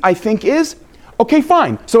case, I think, is, okay,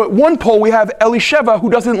 fine. So at one pole we have Elisheva, who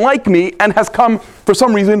doesn't like me and has come, for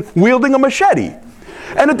some reason, wielding a machete.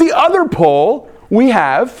 And at the other pole, we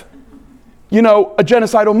have, a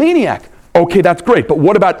genocidal maniac. Okay, that's great. But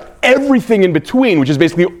what about everything in between, which is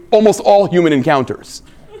basically almost all human encounters?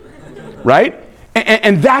 Right?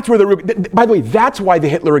 And that's where by the way, that's why the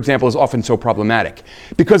Hitler example is often so problematic.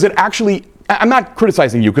 Because it actually, I'm not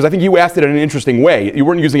criticizing you, because I think you asked it in an interesting way. You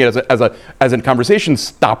weren't using it as a conversation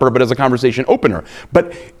stopper, but as a conversation opener.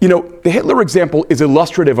 But, the Hitler example is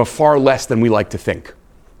illustrative of far less than we like to think.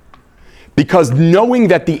 Because knowing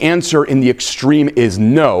that the answer in the extreme is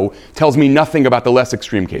no tells me nothing about the less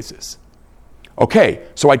extreme cases. Okay,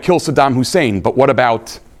 so I'd kill Saddam Hussein, but what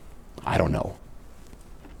about, I don't know.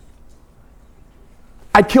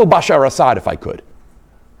 I'd kill Bashar Assad if I could,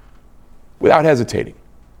 without hesitating.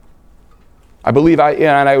 I would believe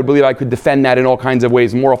I could defend that in all kinds of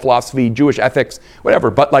ways, moral philosophy, Jewish ethics, whatever.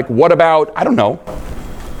 But what about, I don't know.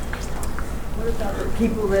 What about the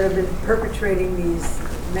people that have been perpetrating these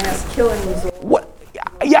mass killings. What?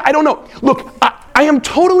 Yeah, I don't know. Look, I am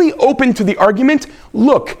totally open to the argument.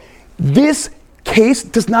 Look, this case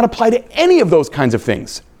does not apply to any of those kinds of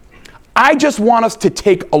things. I just want us to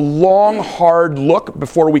take a long, hard look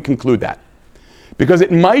before we conclude that. Because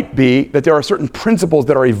it might be that there are certain principles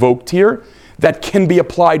that are evoked here that can be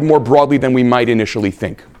applied more broadly than we might initially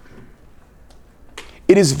think.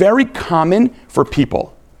 It is very common for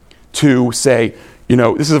people to say,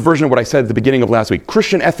 this is a version of what I said at the beginning of last week.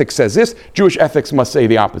 Christian ethics says this, Jewish ethics must say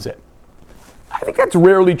the opposite. I think that's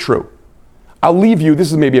rarely true. I'll leave you,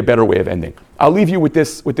 this is maybe a better way of ending. I'll leave you with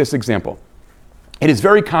this example. It is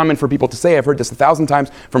very common for people to say, I've heard this 1,000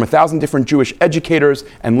 times from 1,000 different Jewish educators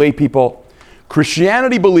and lay people,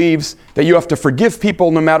 Christianity believes that you have to forgive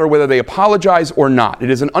people no matter whether they apologize or not. It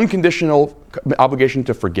is an unconditional obligation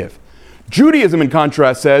to forgive. Judaism, in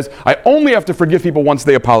contrast, says, I only have to forgive people once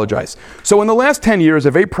they apologize. So in the last 10 years,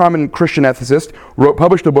 a very prominent Christian ethicist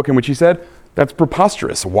published a book in which he said, that's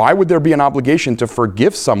preposterous. Why would there be an obligation to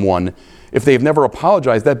forgive someone if they've never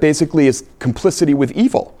apologized? That basically is complicity with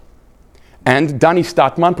evil. And Dani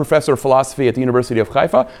Statman, professor of philosophy at the University of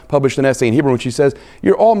Haifa, published an essay in Hebrew in which he says,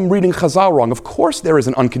 you're all reading Chazal wrong. Of course there is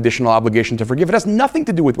an unconditional obligation to forgive. It has nothing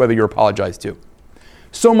to do with whether you're apologized to.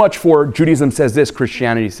 So much for Judaism says this,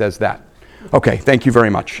 Christianity says that. Okay, thank you very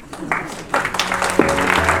much.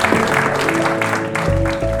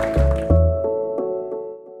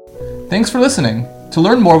 Thanks for listening. To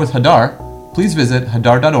learn more with Hadar, please visit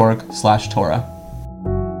hadar.org/Torah.